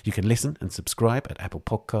June. You can listen and subscribe at Apple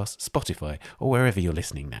Podcasts, Spotify, or wherever you're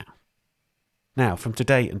listening now. Now, from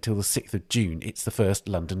today until the 6th of June, it's the first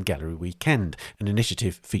London Gallery Weekend, an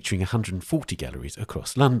initiative featuring 140 galleries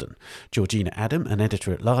across London. Georgina Adam, an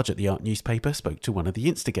editor-at-large at the art newspaper, spoke to one of the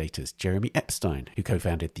instigators, Jeremy Epstein, who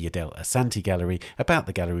co-founded the Adele Asante Gallery, about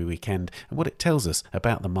the Gallery Weekend and what it tells us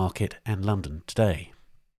about the market and London today.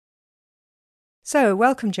 So,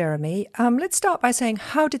 welcome, Jeremy. Let's start by saying,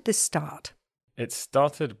 how did this start? It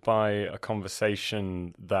started by a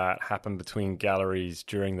conversation that happened between galleries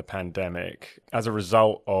during the pandemic. As a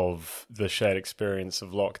result of the shared experience of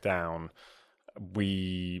lockdown,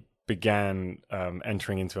 we began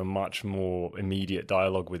entering into a much more immediate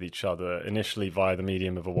dialogue with each other, initially via the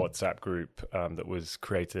medium of a WhatsApp group that was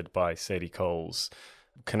created by Sadie Coles,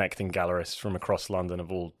 connecting gallerists from across London of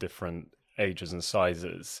all different ages and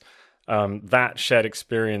sizes. That shared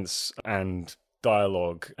experience and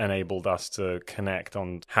dialogue enabled us to connect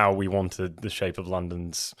on how we wanted the shape of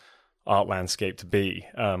London's art landscape to be.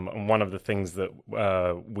 And one of the things that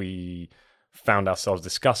we found ourselves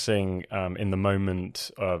discussing in the moment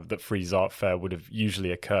that Frieze Art Fair would have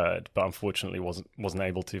usually occurred, but unfortunately wasn't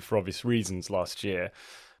able to for obvious reasons last year.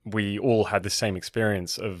 We all had the same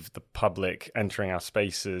experience of the public entering our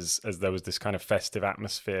spaces as there was this kind of festive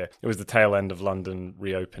atmosphere. It was the tail end of London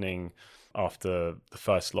reopening after the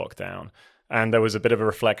first lockdown. And there was a bit of a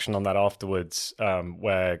reflection on that afterwards,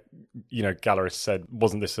 where, gallerists said,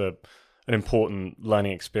 wasn't this an important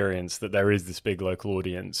learning experience, that there is this big local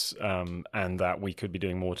audience and that we could be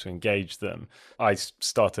doing more to engage them? I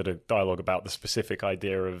started a dialogue about the specific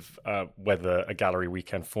idea of whether a gallery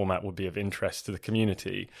weekend format would be of interest to the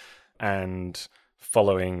community. And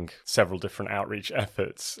following several different outreach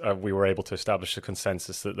efforts, we were able to establish a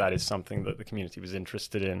consensus that is something that the community was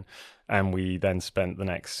interested in. And we then spent the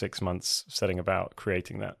next 6 months setting about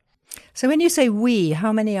creating that. So when you say we,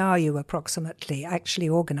 how many are you approximately actually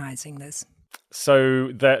organising this?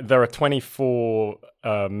 So there are 24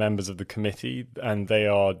 members of the committee, and they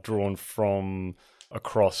are drawn from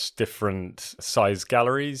across different size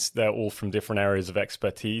galleries. They're all from different areas of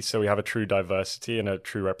expertise. So we have a true diversity and a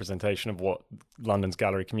true representation of what London's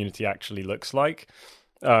gallery community actually looks like.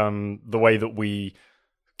 The way that we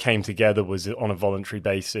came together was on a voluntary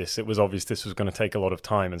basis. It was obvious this was going to take a lot of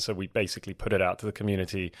time. And so we basically put it out to the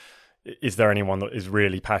community. Is there anyone that is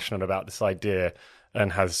really passionate about this idea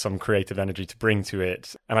and has some creative energy to bring to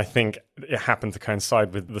it? And I think it happened to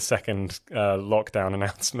coincide with the second lockdown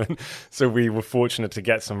announcement. So we were fortunate to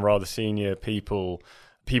get some rather senior people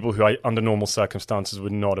who under normal circumstances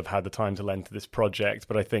would not have had the time to lend to this project.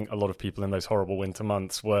 But I think a lot of people in those horrible winter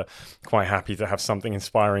months were quite happy to have something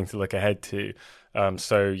inspiring to look ahead to.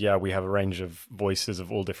 We have a range of voices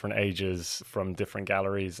of all different ages from different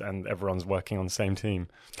galleries, and everyone's working on the same team.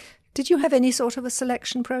 Did you have any sort of a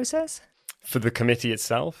selection process? For the committee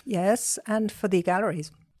itself? Yes, and for the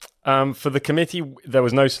galleries. For the committee, there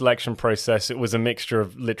was no selection process. It was a mixture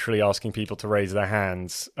of literally asking people to raise their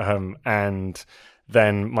hands. And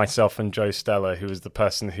then myself and Joe Stella, who was the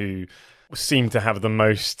person who seemed to have the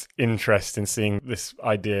most interest in seeing this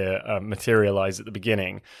idea materialize at the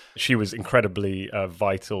beginning. She was incredibly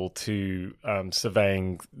vital to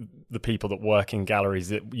surveying the people that work in galleries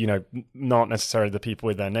that, you know, not necessarily the people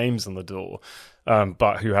with their names on the door,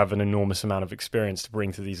 but who have an enormous amount of experience to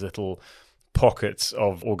bring to these little pockets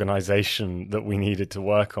of organization that we needed to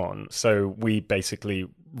work on. So we basically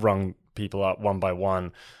rung people up one by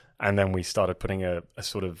one. And then we started putting a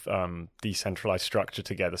sort of decentralized structure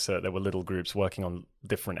together so that there were little groups working on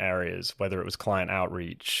different areas, whether it was client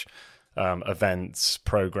outreach, events,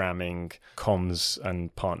 programming, comms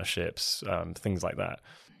and partnerships, things like that.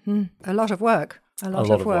 A lot of work. A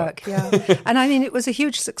lot of work, yeah. And I mean, it was a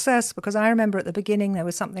huge success because I remember at the beginning there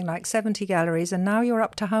was something like 70 galleries, and now you're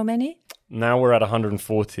up to how many? Now we're at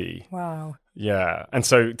 140. Wow. Yeah. And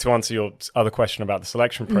so to answer your other question about the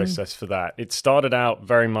selection process for that, it started out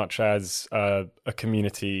very much as a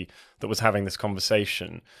community that was having this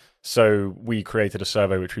conversation. So we created a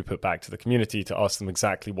survey which we put back to the community to ask them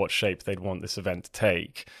exactly what shape they'd want this event to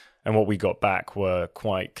take. And what we got back were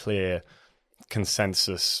quite clear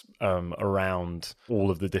consensus around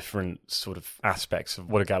all of the different sort of aspects of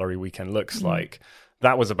what a gallery weekend looks like.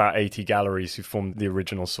 That was about 80 galleries who formed the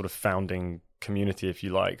original sort of founding community, if you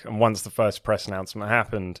like. And once the first press announcement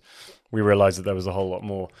happened, we realized that there was a whole lot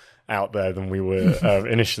more out there than we were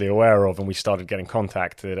initially aware of, and we started getting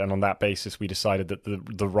contacted. And on that basis, we decided that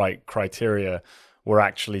the right criteria were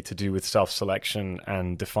actually to do with self-selection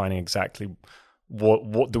and defining exactly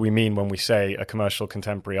what do we mean when we say a commercial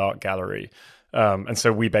contemporary art gallery. And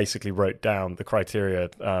so we basically wrote down the criteria,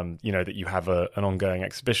 that you have an ongoing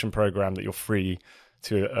exhibition program, that you're free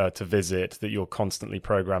to visit, that you're constantly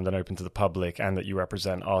programmed and open to the public, and that you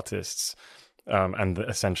represent artists. And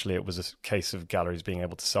essentially it was a case of galleries being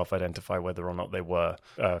able to self-identify whether or not they were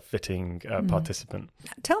a fitting participant.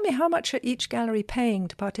 Tell me, how much are each gallery paying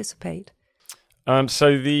to participate?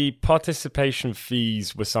 So the participation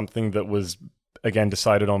fees were something that was, again,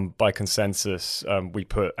 decided on by consensus. We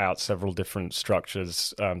put out several different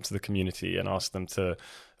structures to the community and asked them to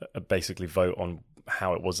basically vote on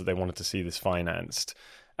how it was that they wanted to see this financed.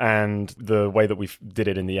 And the way that we did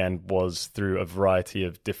it in the end was through a variety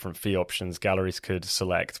of different fee options. Galleries could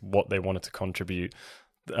select what they wanted to contribute.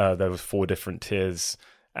 There were 4 different tiers,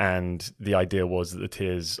 and the idea was that the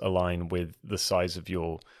tiers align with the size of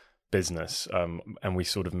your business. And we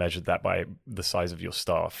sort of measured that by the size of your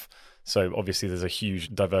staff. So obviously there's a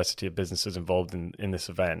huge diversity of businesses involved in this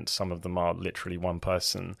event. Some of them are literally one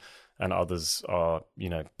person, and others are,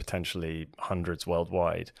 potentially hundreds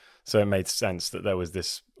worldwide. So it made sense that there was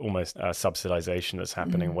this almost subsidization that's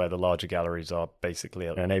happening where the larger galleries are basically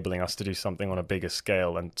enabling us to do something on a bigger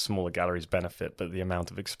scale, and smaller galleries benefit, but the amount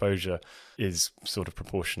of exposure is sort of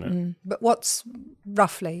proportionate. But what's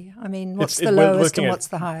roughly? I mean, what's the lowest and what's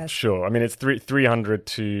the highest? Sure. I mean, it's £300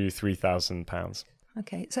 to £3,000.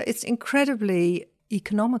 Okay, so it's incredibly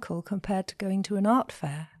economical compared to going to an art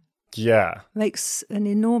fair. Yeah. Makes an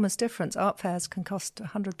enormous difference. Art fairs can cost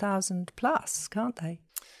 100,000 plus, can't they?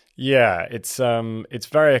 Yeah, it's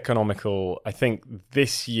very economical. I think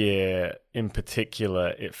this year in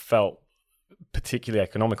particular, it felt particularly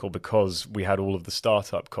economical because we had all of the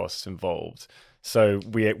startup costs involved. So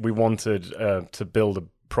we wanted to build a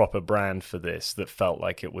proper brand for this that felt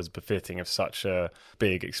like it was befitting of such a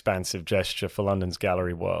big, expansive gesture for London's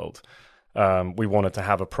gallery world. We wanted to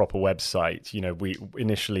have a proper website.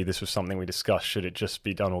 Initially this was something we discussed. Should it just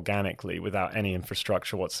be done organically without any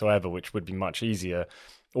infrastructure whatsoever, which would be much easier?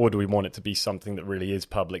 Or do we want it to be something that really is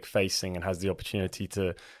public facing and has the opportunity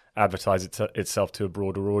to advertise itself to a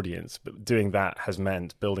broader audience? But doing that has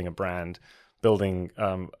meant building a brand, building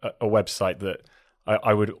a website that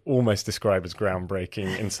I would almost describe as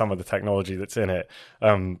groundbreaking in some of the technology that's in it,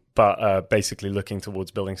 but basically looking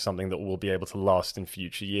towards building something that will be able to last in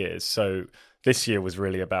future years. So this year was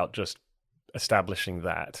really about just establishing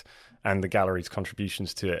that, and the gallery's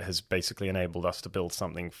contributions to it has basically enabled us to build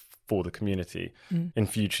something for the community. In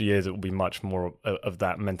future years, it will be much more of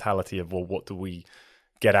that mentality of, well, what do we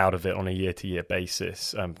get out of it on a year-to-year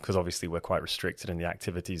basis, because obviously we're quite restricted in the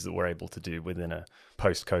activities that we're able to do within a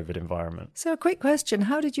post-COVID environment. So a quick question,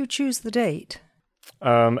 how did you choose the date?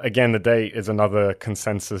 Again, the date is another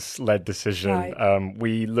consensus-led decision. Right.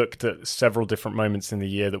 We looked at several different moments in the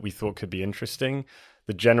year that we thought could be interesting.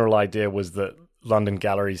 The general idea was that London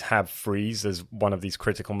galleries have Frieze as one of these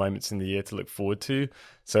critical moments in the year to look forward to.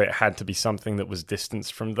 So it had to be something that was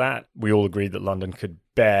distanced from that. We all agreed that London could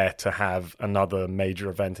bear to have another major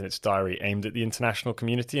event in its diary aimed at the international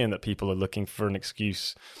community, and that people are looking for an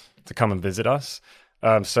excuse to come and visit us.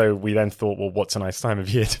 So we then thought, well, what's a nice time of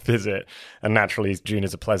year to visit? And naturally, June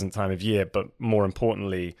is a pleasant time of year, but more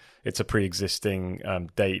importantly, it's a pre-existing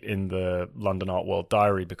date in the London Art World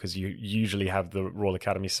Diary, because you usually have the Royal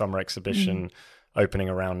Academy Summer Exhibition opening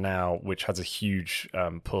around now, which has a huge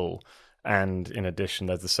pull. And in addition,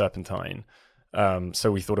 there's the Serpentine.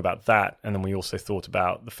 So we thought about that. And then we also thought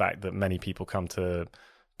about the fact that many people come to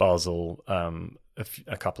Basel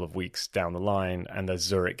a couple of weeks down the line, and there's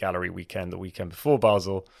Zurich Gallery Weekend the weekend before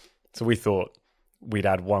Basel. So we thought we'd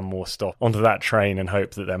add one more stop onto that train and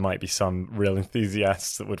hope that there might be some real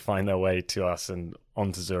enthusiasts that would find their way to us and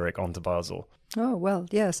onto Zurich, onto Basel. Oh, well,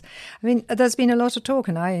 yes. I mean, there's been a lot of talk,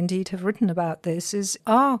 and I indeed have written about this,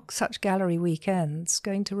 are such gallery weekends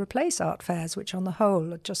going to replace art fairs, which on the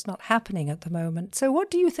whole are just not happening at the moment? So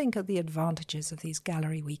what do you think are the advantages of these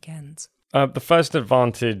gallery weekends? The first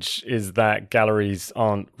advantage is that galleries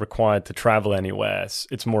aren't required to travel anywhere.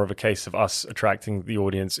 It's more of a case of us attracting the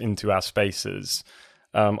audience into our spaces.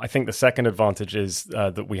 I think the second advantage is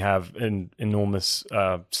that we have an enormous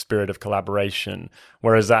spirit of collaboration,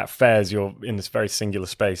 whereas at fairs, you're in this very singular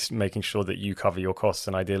space, making sure that you cover your costs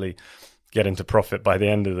and ideally get into profit by the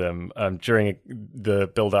end of them. During the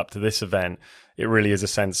build-up to this event, it really is a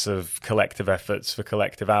sense of collective efforts for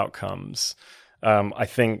collective outcomes. I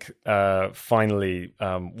think, finally,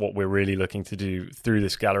 what we're really looking to do through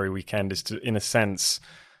this gallery weekend is to, in a sense,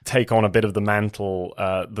 take on a bit of the mantle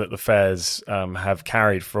that the fairs have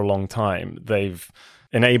carried for a long time. They've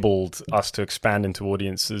enabled us to expand into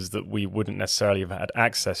audiences that we wouldn't necessarily have had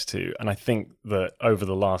access to. And I think that over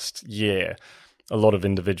the last year, a lot of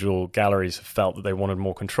individual galleries have felt that they wanted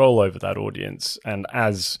more control over that audience. And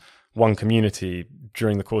as one community,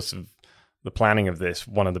 during the course of the planning of this,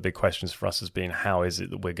 one of the big questions for us has been, how is it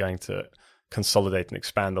that we're going to consolidate and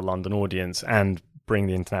expand the London audience and bring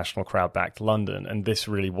the international crowd back to London? And this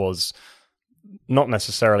really was not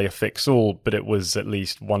necessarily a fix-all, but it was at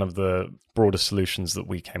least one of the broader solutions that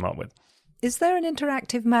we came up with. Is there an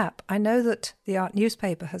interactive map? I know that the Art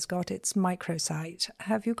newspaper has got its microsite.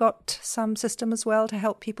 Have you got some system as well to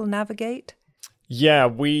help people navigate? Yeah,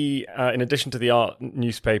 we, in addition to the Art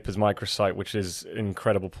newspaper's microsite, which is an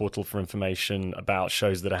incredible portal for information about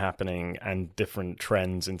shows that are happening and different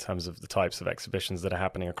trends in terms of the types of exhibitions that are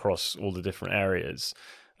happening across all the different areas.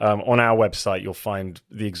 On our website, you'll find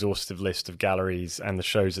the exhaustive list of galleries and the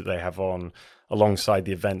shows that they have on, alongside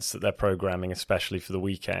the events that they're programming, especially for the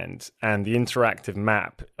weekend. And the interactive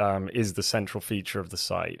map is the central feature of the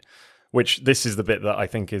site, which this is the bit that I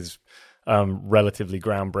think is relatively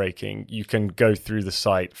groundbreaking. You can go through the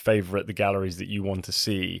site, favorite the galleries that you want to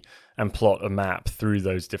see, and plot a map through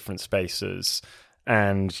those different spaces.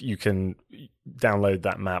 And you can download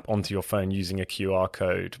that map onto your phone using a QR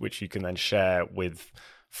code, which you can then share with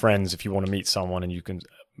friends if you want to meet someone, and you can,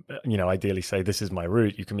 ideally say, this is my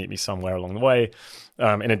route, you can meet me somewhere along the way.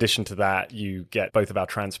 In addition to that, you get both of our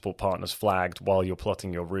transport partners flagged while you're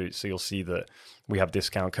plotting your route. So you'll see that we have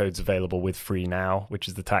discount codes available with Free Now, which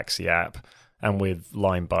is the taxi app, and with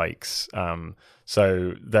Lime Bikes.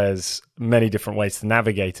 So there's many different ways to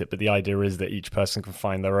navigate it, but the idea is that each person can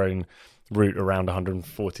find their own route around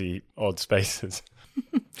 140 odd spaces.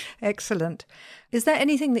 Excellent. Is there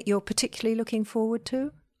anything that you're particularly looking forward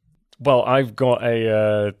to? Well, I've got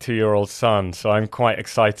a 2-year-old son, so I'm quite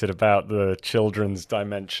excited about the children's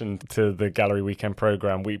dimension to the Gallery Weekend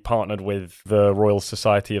programme. We partnered with the Royal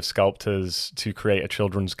Society of Sculptors to create a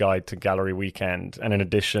children's guide to Gallery Weekend. And in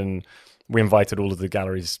addition, we invited all of the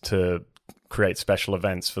galleries to create special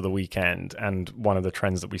events for the weekend. And one of the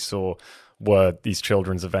trends that we saw were these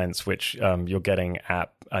children's events, which you're getting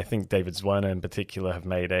at, I think David Zwerner in particular have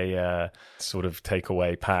made a sort of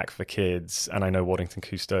takeaway pack for kids. And I know Waddington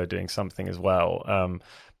Cousteau are doing something as well.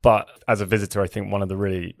 But as a visitor, I think one of the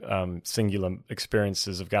really singular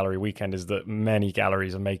experiences of Gallery Weekend is that many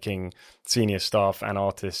galleries are making senior staff and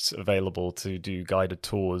artists available to do guided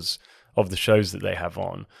tours of the shows that they have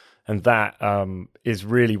on. And that is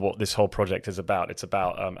really what this whole project is about. It's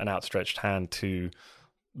about an outstretched hand to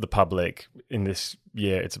the public. In this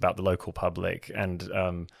year, it's about the local public,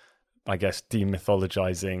 and I guess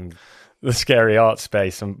demythologizing the scary art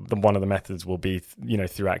space. And one of the methods will be,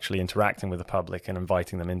 through actually interacting with the public and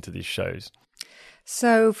inviting them into these shows.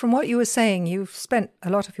 So from what you were saying, you've spent a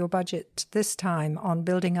lot of your budget this time on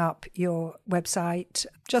building up your website,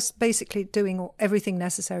 just basically doing everything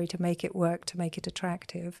necessary to make it work, to make it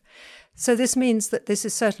attractive. So this means that this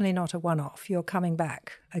is certainly not a one-off. You're coming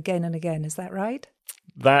back again and again. Is that right?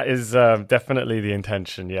 That is definitely the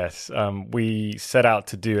intention, yes. We set out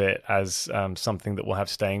to do it as something that will have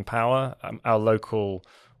staying power. Our local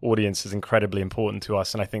audience is incredibly important to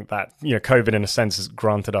us, and I think that COVID in a sense has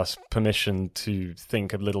granted us permission to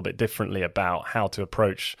think a little bit differently about how to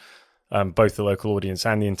approach both the local audience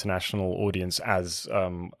and the international audience as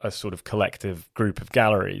a sort of collective group of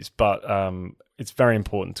galleries. But it's very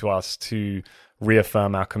important to us to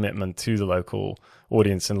reaffirm our commitment to the local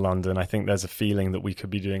audience in London. I think there's a feeling that we could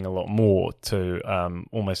be doing a lot more to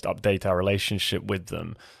almost update our relationship with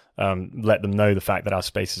them. Let them know the fact that our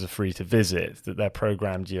spaces are free to visit, that they're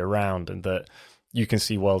programmed year-round, and that you can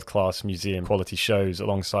see world-class museum quality shows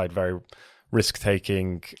alongside very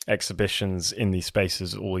risk-taking exhibitions in these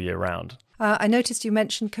spaces all year round. I noticed you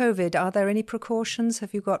mentioned COVID. Are there any precautions?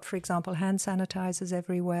 Have you got, for example, hand sanitizers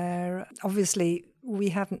everywhere? Obviously, we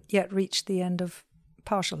haven't yet reached the end of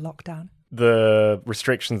partial lockdown. The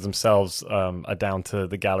restrictions themselves are down to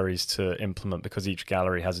the galleries to implement, because each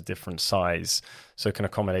gallery has a different size, so it can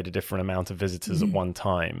accommodate a different amount of visitors at one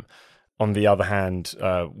time. On the other hand,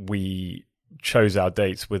 we chose our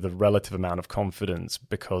dates with a relative amount of confidence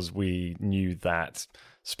because we knew that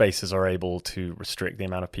spaces are able to restrict the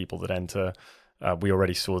amount of people that enter. We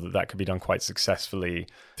already saw that could be done quite successfully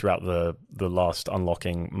throughout the last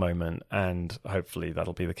unlocking moment, and hopefully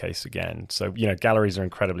that'll be the case again. So, galleries are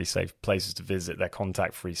incredibly safe places to visit. They're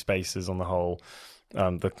contact-free spaces on the whole.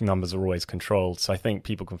 The numbers are always controlled. So I think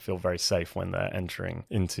people can feel very safe when they're entering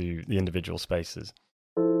into the individual spaces.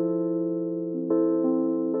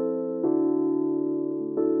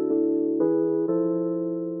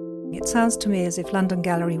 It sounds to me as if London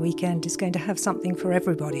Gallery Weekend is going to have something for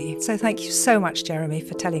everybody. So thank you so much, Jeremy,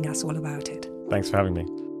 for telling us all about it. Thanks for having me.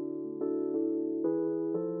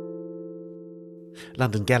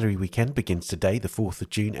 London Gallery Weekend begins today, the 4th of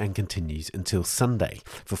June, and continues until Sunday.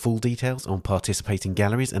 For full details on participating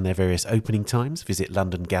galleries and their various opening times, visit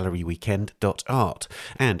londongalleryweekend.art.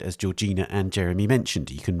 And as Georgina and Jeremy mentioned,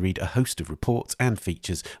 you can read a host of reports and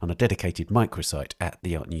features on a dedicated microsite at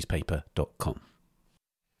theartnewspaper.com.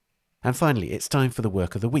 And finally, it's time for the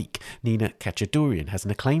Work of the Week. Nina Kachadorian has an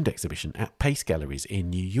acclaimed exhibition at Pace Galleries in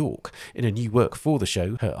New York. In a new work for the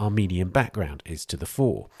show, her Armenian background is to the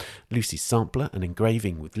fore. Lucy's sampler, an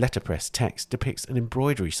engraving with letterpress text, depicts an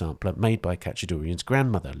embroidery sampler made by Kachadorian's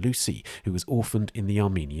grandmother, Lucy, who was orphaned in the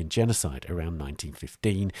Armenian genocide around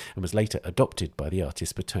 1915 and was later adopted by the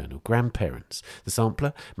artist's paternal grandparents. The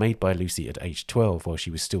sampler, made by Lucy at age 12 while she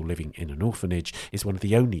was still living in an orphanage, is one of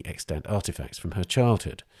the only extant artefacts from her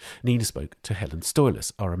childhood. Nina spoke to Helen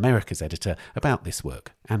Stoilas, our Americas editor, about this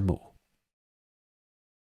work and more.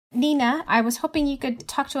 Nina, I was hoping you could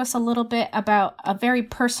talk to us a little bit about a very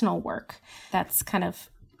personal work that's kind of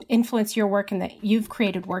influenced your work and that you've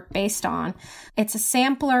created work based on. It's a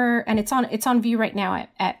sampler, and it's on view right now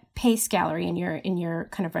at Pace Gallery in your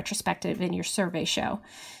kind of retrospective in your survey show.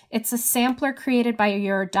 It's a sampler created by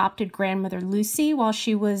your adopted grandmother Lucy while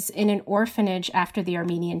she was in an orphanage after the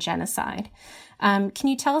Armenian genocide. Can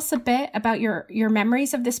you tell us a bit about your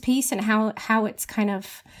memories of this piece and how it's kind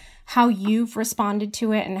of how you've responded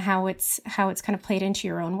to it and how it's kind of played into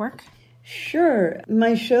your own work? Sure.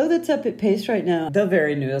 My show that's up at Pace right now, the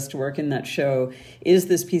very newest work in that show, is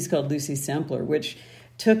this piece called Lucy's Sampler, which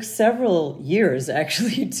took several years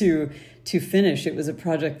actually to finish. It was a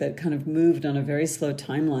project that kind of moved on a very slow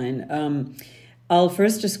timeline. I'll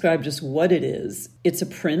first describe just what it is. It's a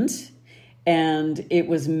print, and it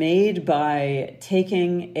was made by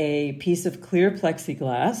taking a piece of clear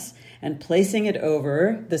plexiglass and placing it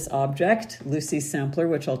over this object, Lucy's sampler,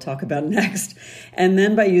 which I'll talk about next, and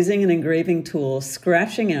then by using an engraving tool,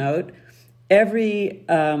 scratching out every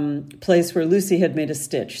place where Lucy had made a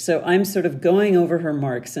stitch. So I'm sort of going over her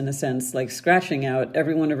marks in a sense, like scratching out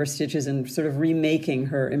every one of her stitches and sort of remaking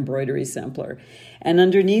her embroidery sampler. And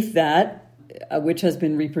underneath that, which has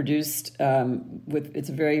been reproduced it's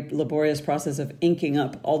a very laborious process of inking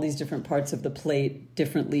up all these different parts of the plate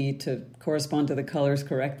differently to correspond to the colors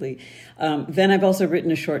correctly. Then I've also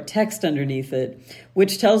written a short text underneath it,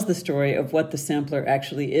 which tells the story of what the sampler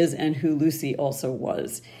actually is and who Lucy also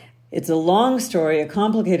was. It's a long story, a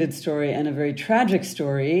complicated story, and a very tragic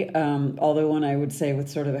story, although one I would say with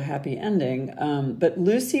sort of a happy ending. But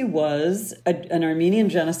Lucy was an Armenian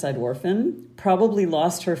genocide orphan, probably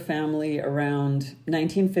lost her family around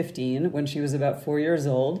 1915 when she was about 4 years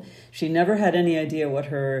old. She never had any idea what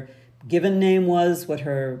her given name was, what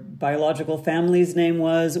her biological family's name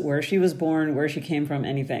was, where she was born, where she came from,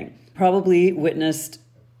 anything. Probably witnessed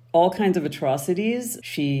all kinds of atrocities.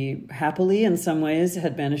 She happily, in some ways,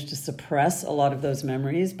 had managed to suppress a lot of those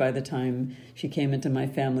memories by the time she came into my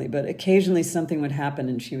family. But occasionally something would happen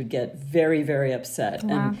and she would get very, very upset.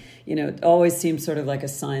 Wow. And, it always seemed sort of like a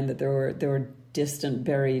sign that there were distant,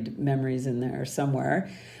 buried memories in there somewhere.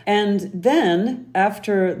 And then,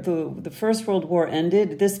 after the First World War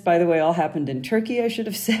ended, this, by the way, all happened in Turkey, I should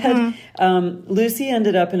have said, Lucy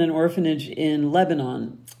ended up in an orphanage in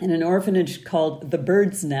Lebanon, in an orphanage called the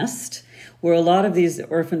Bird's Nest, where a lot of these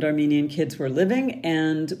orphaned Armenian kids were living,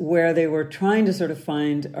 and where they were trying to sort of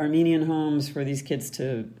find Armenian homes for these kids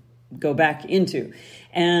to go back into.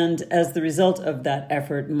 And as the result of that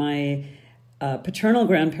effort, my paternal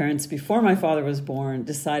grandparents, before my father was born,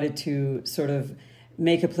 decided to sort of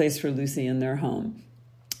make a place for Lucy in their home.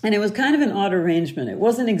 And it was kind of an odd arrangement. It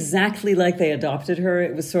wasn't exactly like they adopted her.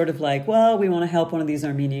 It was sort of like, well, we want to help one of these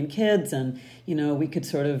Armenian kids, and, we could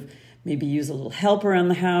sort of maybe use a little help around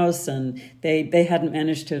the house. And they hadn't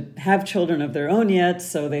managed to have children of their own yet,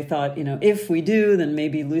 so they thought, if we do, then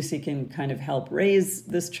maybe Lucy can kind of help raise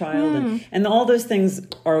this child. And all those things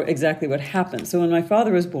are exactly what happened. So when my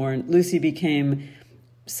father was born, Lucy became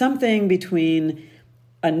something between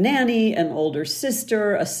a nanny, an older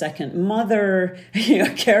sister, a second mother, a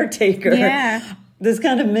caretaker. Yeah. This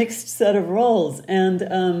kind of mixed set of roles.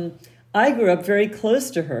 And I grew up very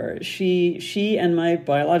close to her. She and my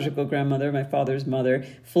biological grandmother, my father's mother,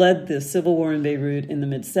 fled the Civil War in Beirut in the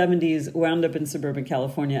mid-'70s, wound up in suburban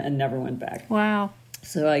California, and never went back. Wow.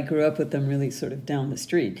 So I grew up with them really sort of down the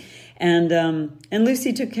street. And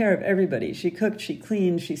Lucy took care of everybody. She cooked, she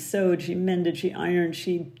cleaned, she sewed, she mended, she ironed.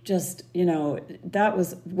 She just, that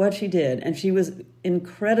was what she did. And she was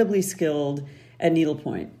incredibly skilled at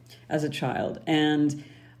needlepoint as a child. And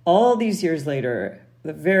all these years later,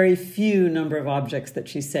 the very few number of objects that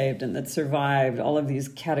she saved and that survived all of these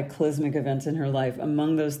cataclysmic events in her life,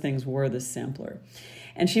 among those things were this sampler.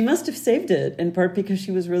 And she must have saved it in part because she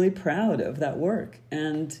was really proud of that work.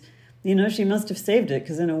 And, she must have saved it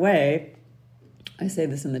because in a way, I say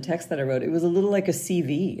this in the text that I wrote, it was a little like a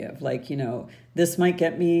CV of like, this might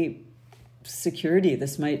get me security.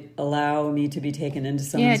 This might allow me to be taken into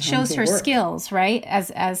someone's home. Yeah, it shows her work. Skills, right?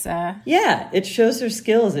 Yeah, it shows her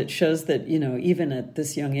skills. It shows that, even at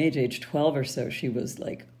this young age 12 or so, she was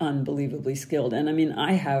like unbelievably skilled. And I mean,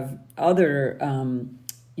 I have other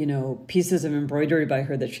pieces of embroidery by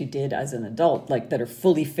her that she did as an adult, like that are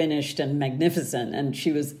fully finished and magnificent. And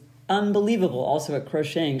she was unbelievable also at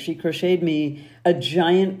crocheting. She crocheted me a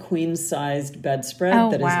giant queen-sized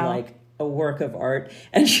bedspread is like a work of art.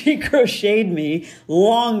 And she crocheted me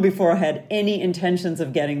long before I had any intentions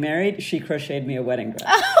of getting married. She crocheted me a wedding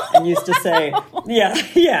dress and used to say,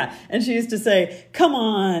 yeah. And she used to say, come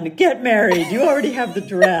on, get married. You already have the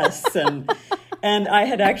dress. And I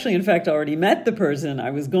had actually, in fact, already met the person I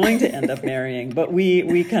was going to end up marrying, but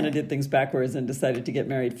we kind of did things backwards and decided to get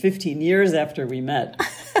married 15 years after we met.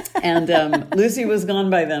 And Lucy was gone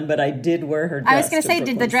by then, but I did wear her dress. I was going to say,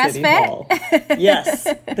 did the dress City fit? Hall. Yes,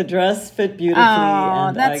 the dress fit beautifully,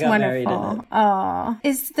 and that's I got wonderful. married in it. Oh,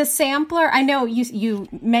 is the sampler? I know you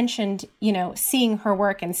mentioned seeing her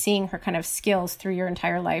work and seeing her kind of skills through your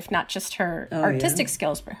entire life, not just her artistic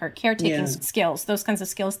skills, but her caretaking skills. Those kinds of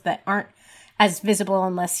skills that aren't as visible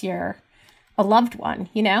unless you're a loved one,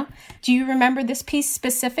 Do you remember this piece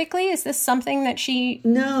specifically? Is this something that she...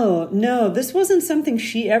 No, this wasn't something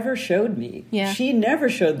she ever showed me. Yeah. She never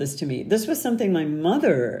showed this to me. This was something my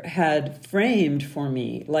mother had framed for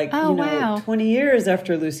me, 20 years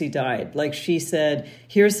after Lucy died. Like she said,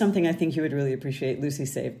 here's something I think you would really appreciate. Lucy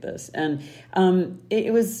saved this. And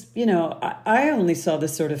it was, I only saw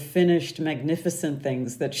this sort of finished, magnificent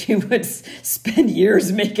things that she would spend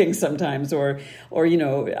years making sometimes. Or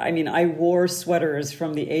I wore sweaters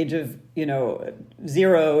from the age of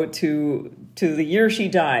 0 to the year she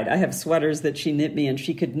died. I have sweaters that she knit me, and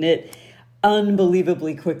she could knit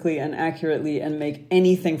unbelievably quickly and accurately and make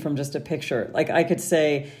anything from just a picture. Like I could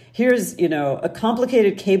say, here's a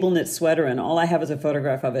complicated cable knit sweater, and all I have is a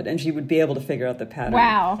photograph of it, and she would be able to figure out the pattern.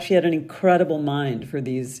 Wow. She had an incredible mind for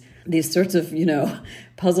these sorts of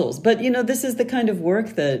puzzles. But this is the kind of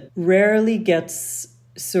work that rarely gets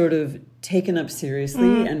sort of taken up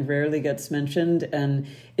seriously and rarely gets mentioned, and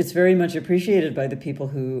it's very much appreciated by the people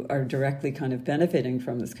who are directly kind of benefiting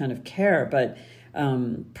from this kind of care. But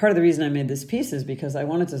part of the reason I made this piece is because I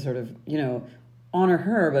wanted to sort of honor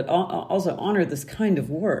her, but also honor this kind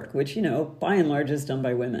of work, which by and large is done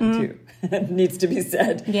by women too. It needs to be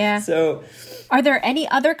said. Yeah. So are there any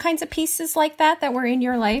other kinds of pieces like that were in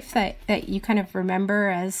your life that you kind of remember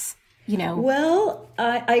as Well,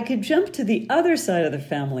 I could jump to the other side of the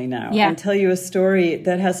family now and tell you a story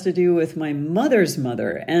that has to do with my mother's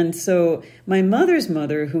mother. And so my mother's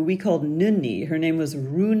mother, who we called Nunni, her name was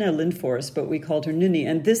Runa Lindfors, but we called her Nunni.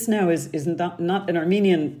 And this now is not an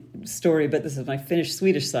Armenian story, but this is my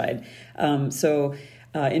Finnish-Swedish side.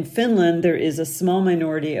 In Finland, there is a small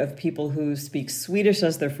minority of people who speak Swedish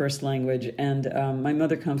as their first language, and my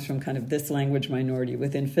mother comes from kind of this language minority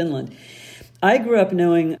within Finland. I grew up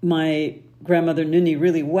knowing my grandmother Nunni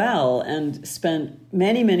really well and spent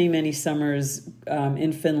many, many, many summers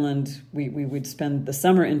in Finland. We would spend the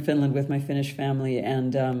summer in Finland with my Finnish family,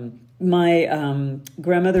 and my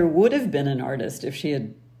grandmother would have been an artist if she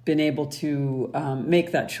had been able to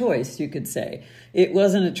make that choice, you could say. It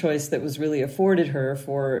wasn't a choice that was really afforded her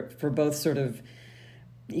for both sort of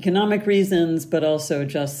economic reasons, but also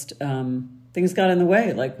just things got in the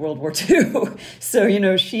way, like World War II. So,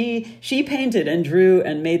 she painted and drew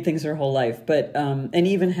and made things her whole life, but and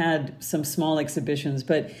even had some small exhibitions.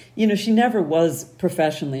 But, she never was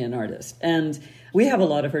professionally an artist. And we have a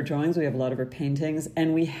lot of her drawings, we have a lot of her paintings,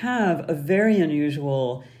 and we have a very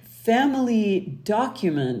unusual family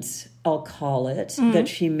document, I'll call it, that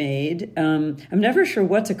she made. I'm never sure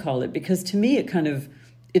what to call it, because to me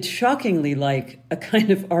it's shockingly like a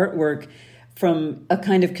kind of artwork from a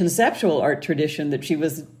kind of conceptual art tradition that she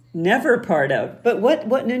was never part of. But what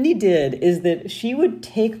Nunni did is that she would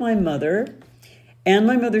take my mother, and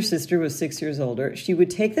my mother's sister was 6 years older. She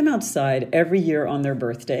would take them outside every year on their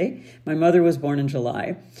birthday. My mother was born in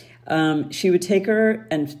July. She would take her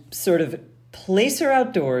and sort of place her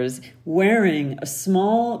outdoors wearing a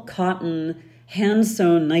small cotton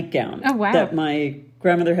hand-sewn nightgown that my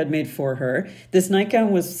grandmother had made for her. This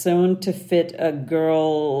nightgown was sewn to fit a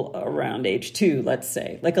girl around age 2, let's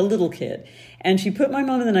say, like a little kid. And she put my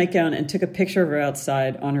mom in the nightgown and took a picture of her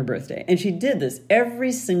outside on her birthday. And she did this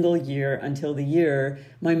every single year until the year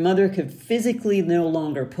my mother could physically no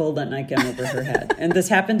longer pull that nightgown over her head. And this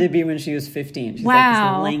happened to be when she was 15. She's like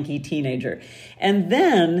this lanky teenager. And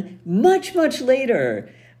then much, much later,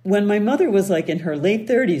 when my mother was like in her late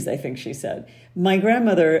 30s, I think she said, my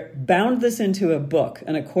grandmother bound this into a book,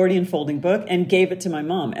 an accordion folding book, and gave it to my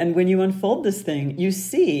mom. And when you unfold this thing, you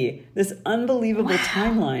see this unbelievable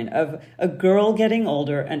timeline of a girl getting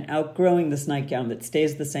older and outgrowing this nightgown that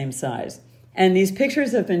stays the same size. And these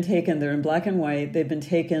pictures have been taken, they're in black and white. They've been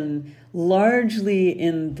taken largely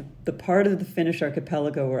in the part of the Finnish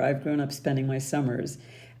archipelago where I've grown up spending my summers.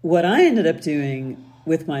 What I ended up doing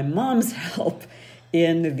with my mom's help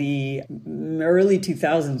in the early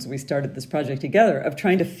 2000s, we started this project together of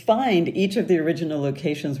trying to find each of the original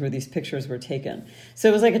locations where these pictures were taken. So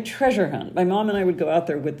it was like a treasure hunt. My mom and I would go out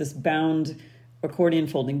there with this bound accordion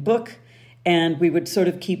folding book, and we would sort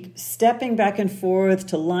of keep stepping back and forth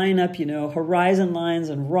to line up, horizon lines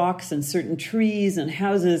and rocks and certain trees and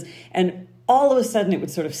houses. And all of a sudden it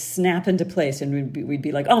would sort of snap into place, and we'd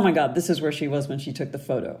be like, oh my God, this is where she was when she took the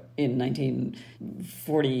photo in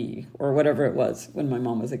 1940 or whatever it was when my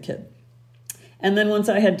mom was a kid. And then once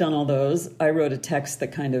I had done all those, I wrote a text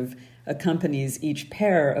that kind of accompanies each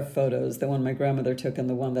pair of photos, the one my grandmother took and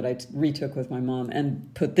the one that I retook with my mom,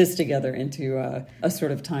 and put this together into a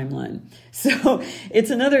sort of timeline. So it's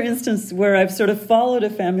another instance where I've sort of followed a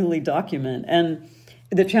family document. And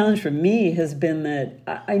the challenge for me has been that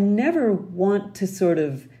I never want to sort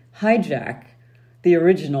of hijack the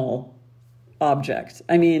original object.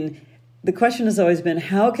 I mean, the question has always been,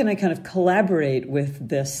 how can I kind of collaborate with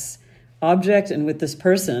this object and with this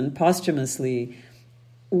person posthumously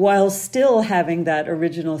while still having that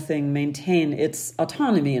original thing maintain its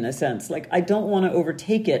autonomy in a sense? Like, I don't want to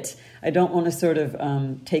overtake it. I don't want to sort of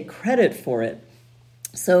take credit for it.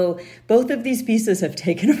 So both of these pieces have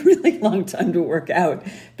taken a really long time to work out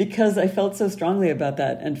because I felt so strongly about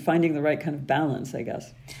that and finding the right kind of balance, I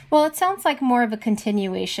guess. Well, it sounds like more of a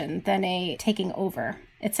continuation than a taking over.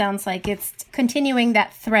 It sounds like it's continuing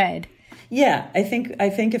that thread. Yeah, I think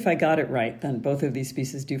if I got it right, then both of these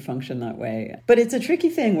pieces do function that way. But it's a tricky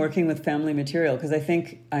thing working with family material, because I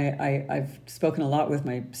think I've spoken a lot with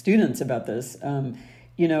my students about this.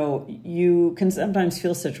 You can sometimes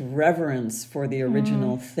feel such reverence for the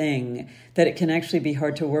original thing that it can actually be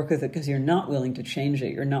hard to work with it because you're not willing to change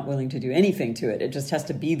it. You're not willing to do anything to it. It just has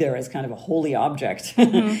to be there as kind of a holy object.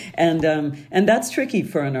 And that's tricky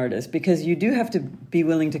for an artist because you do have to be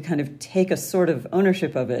willing to kind of take a sort of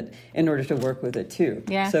ownership of it in order to work with it too.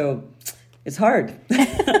 Yeah. So it's hard.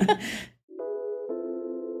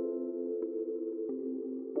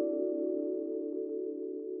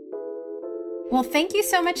 Well, thank you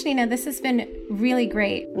so much, Nina. This has been really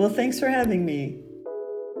great. Well, thanks for having me.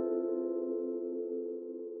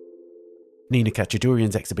 Nina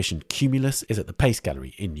Kachadurian's exhibition Cumulus is at the Pace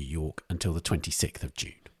Gallery in New York until the 26th of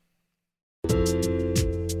June.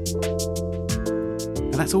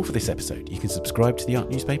 And that's all for this episode. You can subscribe to The Art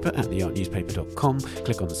Newspaper at theartnewspaper.com.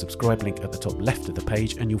 Click on the subscribe link at the top left of the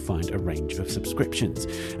page and you'll find a range of subscriptions.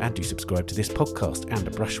 And do subscribe to this podcast and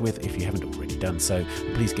A Brush With if you haven't already done so.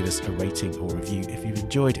 Please give us a rating or review if you've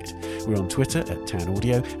enjoyed it. We're on Twitter at Town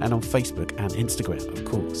Audio and on Facebook and Instagram, of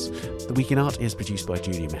course. The Week in Art is produced by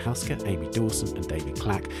Julia Michalska, Amy Dawson and David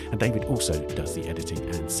Clack, and David also does the editing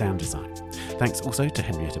and sound design. Thanks also to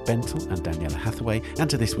Henrietta Bentel and Daniela Hathaway, and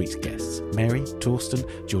to this week's guests, Mary, Torsten,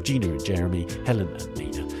 Georgina and Jeremy, Helen and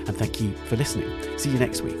Nina. And thank you for listening. See you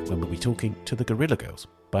next week when we'll be talking to the Gorilla Girls.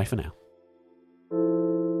 Bye for now.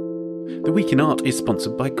 The Week in Art is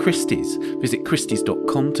sponsored by Christie's. Visit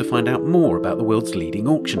christies.com to find out more about the world's leading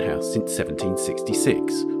auction house since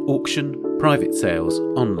 1766. Auction, private sales,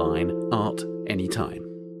 online, art, anytime.